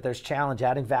time that there's challenge,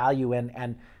 adding value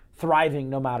and thriving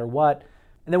no matter what.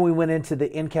 And then we went into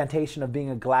the incantation of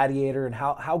being a gladiator and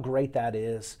how great that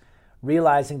is.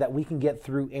 Realizing that we can get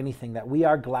through anything, that we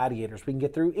are gladiators. We can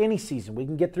get through any season. We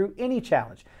can get through any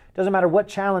challenge. Doesn't matter what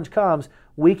challenge comes,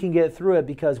 we can get through it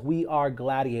because we are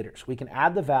gladiators. We can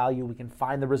add the value, we can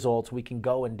find the results, we can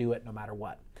go and do it no matter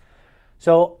what.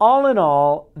 So all in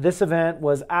all, this event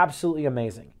was absolutely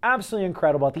amazing, absolutely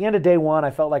incredible. At the end of day 1, I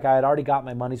felt like I had already got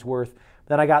my money's worth.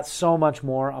 Then I got so much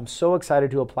more. I'm so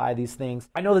excited to apply these things.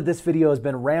 I know that this video has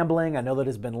been rambling. I know that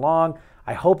it's been long.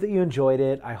 I hope that you enjoyed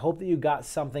it. I hope that you got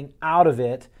something out of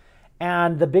it.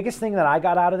 And the biggest thing that I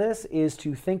got out of this is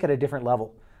to think at a different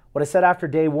level. What I said after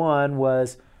day 1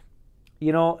 was,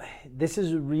 this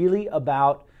is really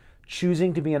about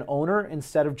choosing to be an owner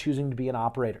instead of choosing to be an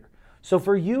operator. So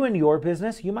for you and your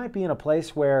business, you might be in a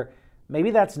place where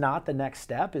maybe that's not the next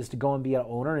step, is to go and be an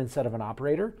owner instead of an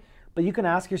operator. But you can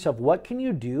ask yourself, what can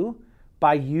you do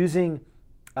by using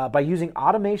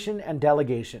automation and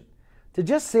delegation to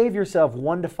just save yourself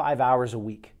 1 to 5 hours a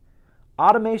week?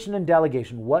 Automation and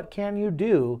delegation, what can you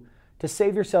do to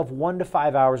save yourself 1 to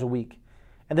 5 hours a week?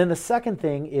 And then the second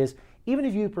thing is, even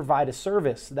if you provide a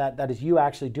service that is you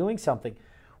actually doing something,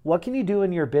 what can you do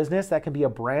in your business that can be a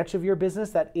branch of your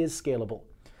business that is scalable?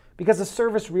 Because a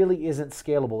service really isn't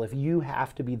scalable if you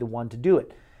have to be the one to do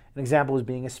it. An example is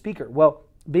being a speaker. Well,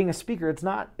 being a speaker, it's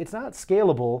not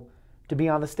scalable to be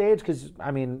on the stage because,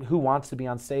 who wants to be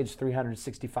on stage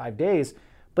 365 days?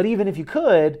 But even if you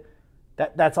could,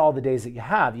 that's all the days that you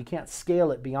have. You can't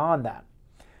scale it beyond that.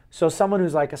 So someone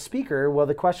who's like a speaker, well,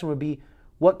 the question would be,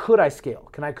 what could I scale?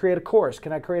 Can I create a course?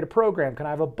 Can I create a program? Can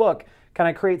I have a book? Can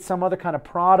I create some other kind of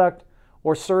product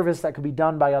or service that could be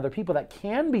done by other people that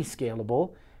can be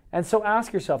scalable? And so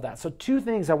ask yourself that. So 2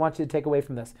 things I want you to take away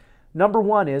from this. Number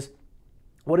 1 is,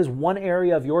 what is one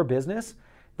area of your business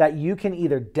that you can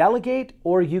either delegate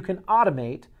or you can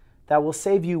automate that will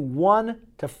save you 1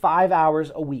 to 5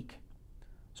 hours a week?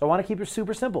 So I want to keep it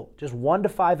super simple, just 1 to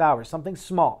 5 hours, something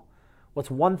small. What's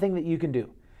one thing that you can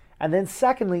do? And then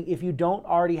secondly, if you don't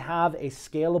already have a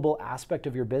scalable aspect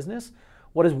of your business,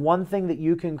 what is one thing that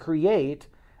you can create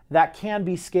that can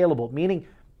be scalable? Meaning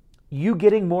you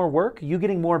getting more work, you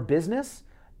getting more business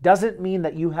doesn't mean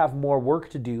that you have more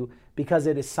work to do because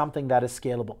it is something that is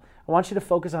scalable. I want you to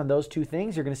focus on those 2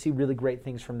 things. You're going to see really great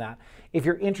things from that. If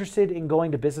you're interested in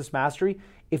going to Business Mastery,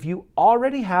 if you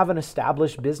already have an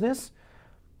established business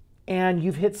and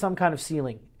you've hit some kind of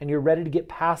ceiling and you're ready to get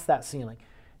past that ceiling,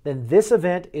 then this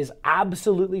event is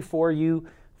absolutely for you.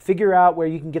 Figure out where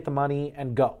you can get the money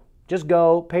and go. Just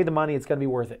go, pay the money, it's going to be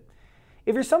worth it.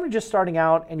 If you're somebody just starting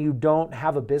out and you don't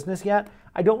have a business yet,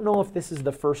 I don't know if this is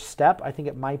the first step. I think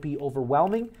it might be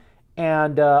overwhelming.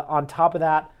 And on top of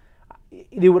that,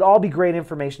 it would all be great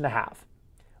information to have.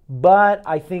 But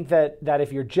I think that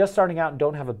if you're just starting out and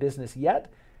don't have a business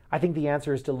yet, I think the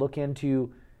answer is to look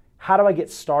into, how do I get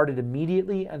started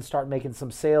immediately and start making some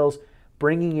sales,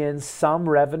 bringing in some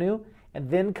revenue, and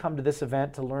then come to this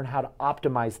event to learn how to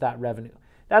optimize that revenue.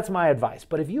 That's my advice.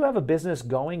 But if you have a business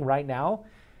going right now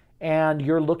and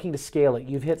you're looking to scale it,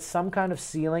 you've hit some kind of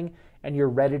ceiling and you're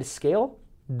ready to scale,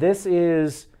 this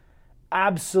is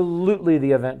absolutely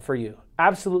the event for you.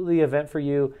 Absolutely the event for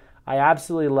you. I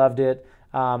absolutely loved it.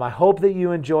 I hope that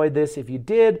you enjoyed this. If you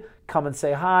did, come and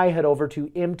say hi. Head over to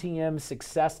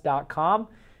mtmsuccess.com.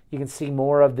 You can see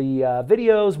more of the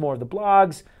videos, more of the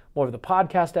blogs, more of the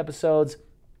podcast episodes.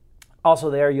 Also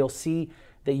there, you'll see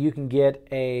that you can get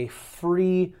a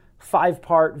free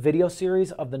 5-part video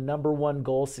series of the number 1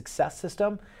 goal success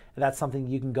system. And that's something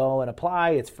you can go and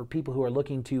apply. It's for people who are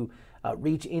looking to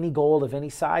reach any goal of any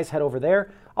size. Head over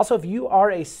there. Also, if you are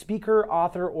a speaker,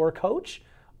 author, or coach,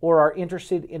 or are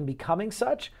interested in becoming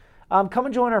such, come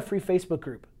and join our free Facebook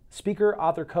group, Speaker,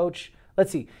 Author, Coach. Let's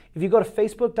see. If you go to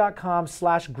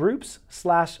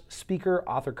facebook.com/groups/speaker,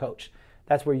 author, coach,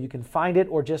 that's where you can find it,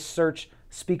 or just search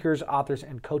Speakers, Authors,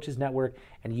 and Coaches Network,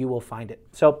 and you will find it.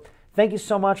 So thank you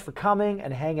so much for coming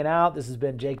and hanging out. This has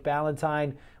been Jake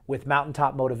Ballantyne with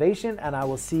Mountaintop Motivation, and I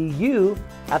will see you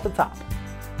at the top.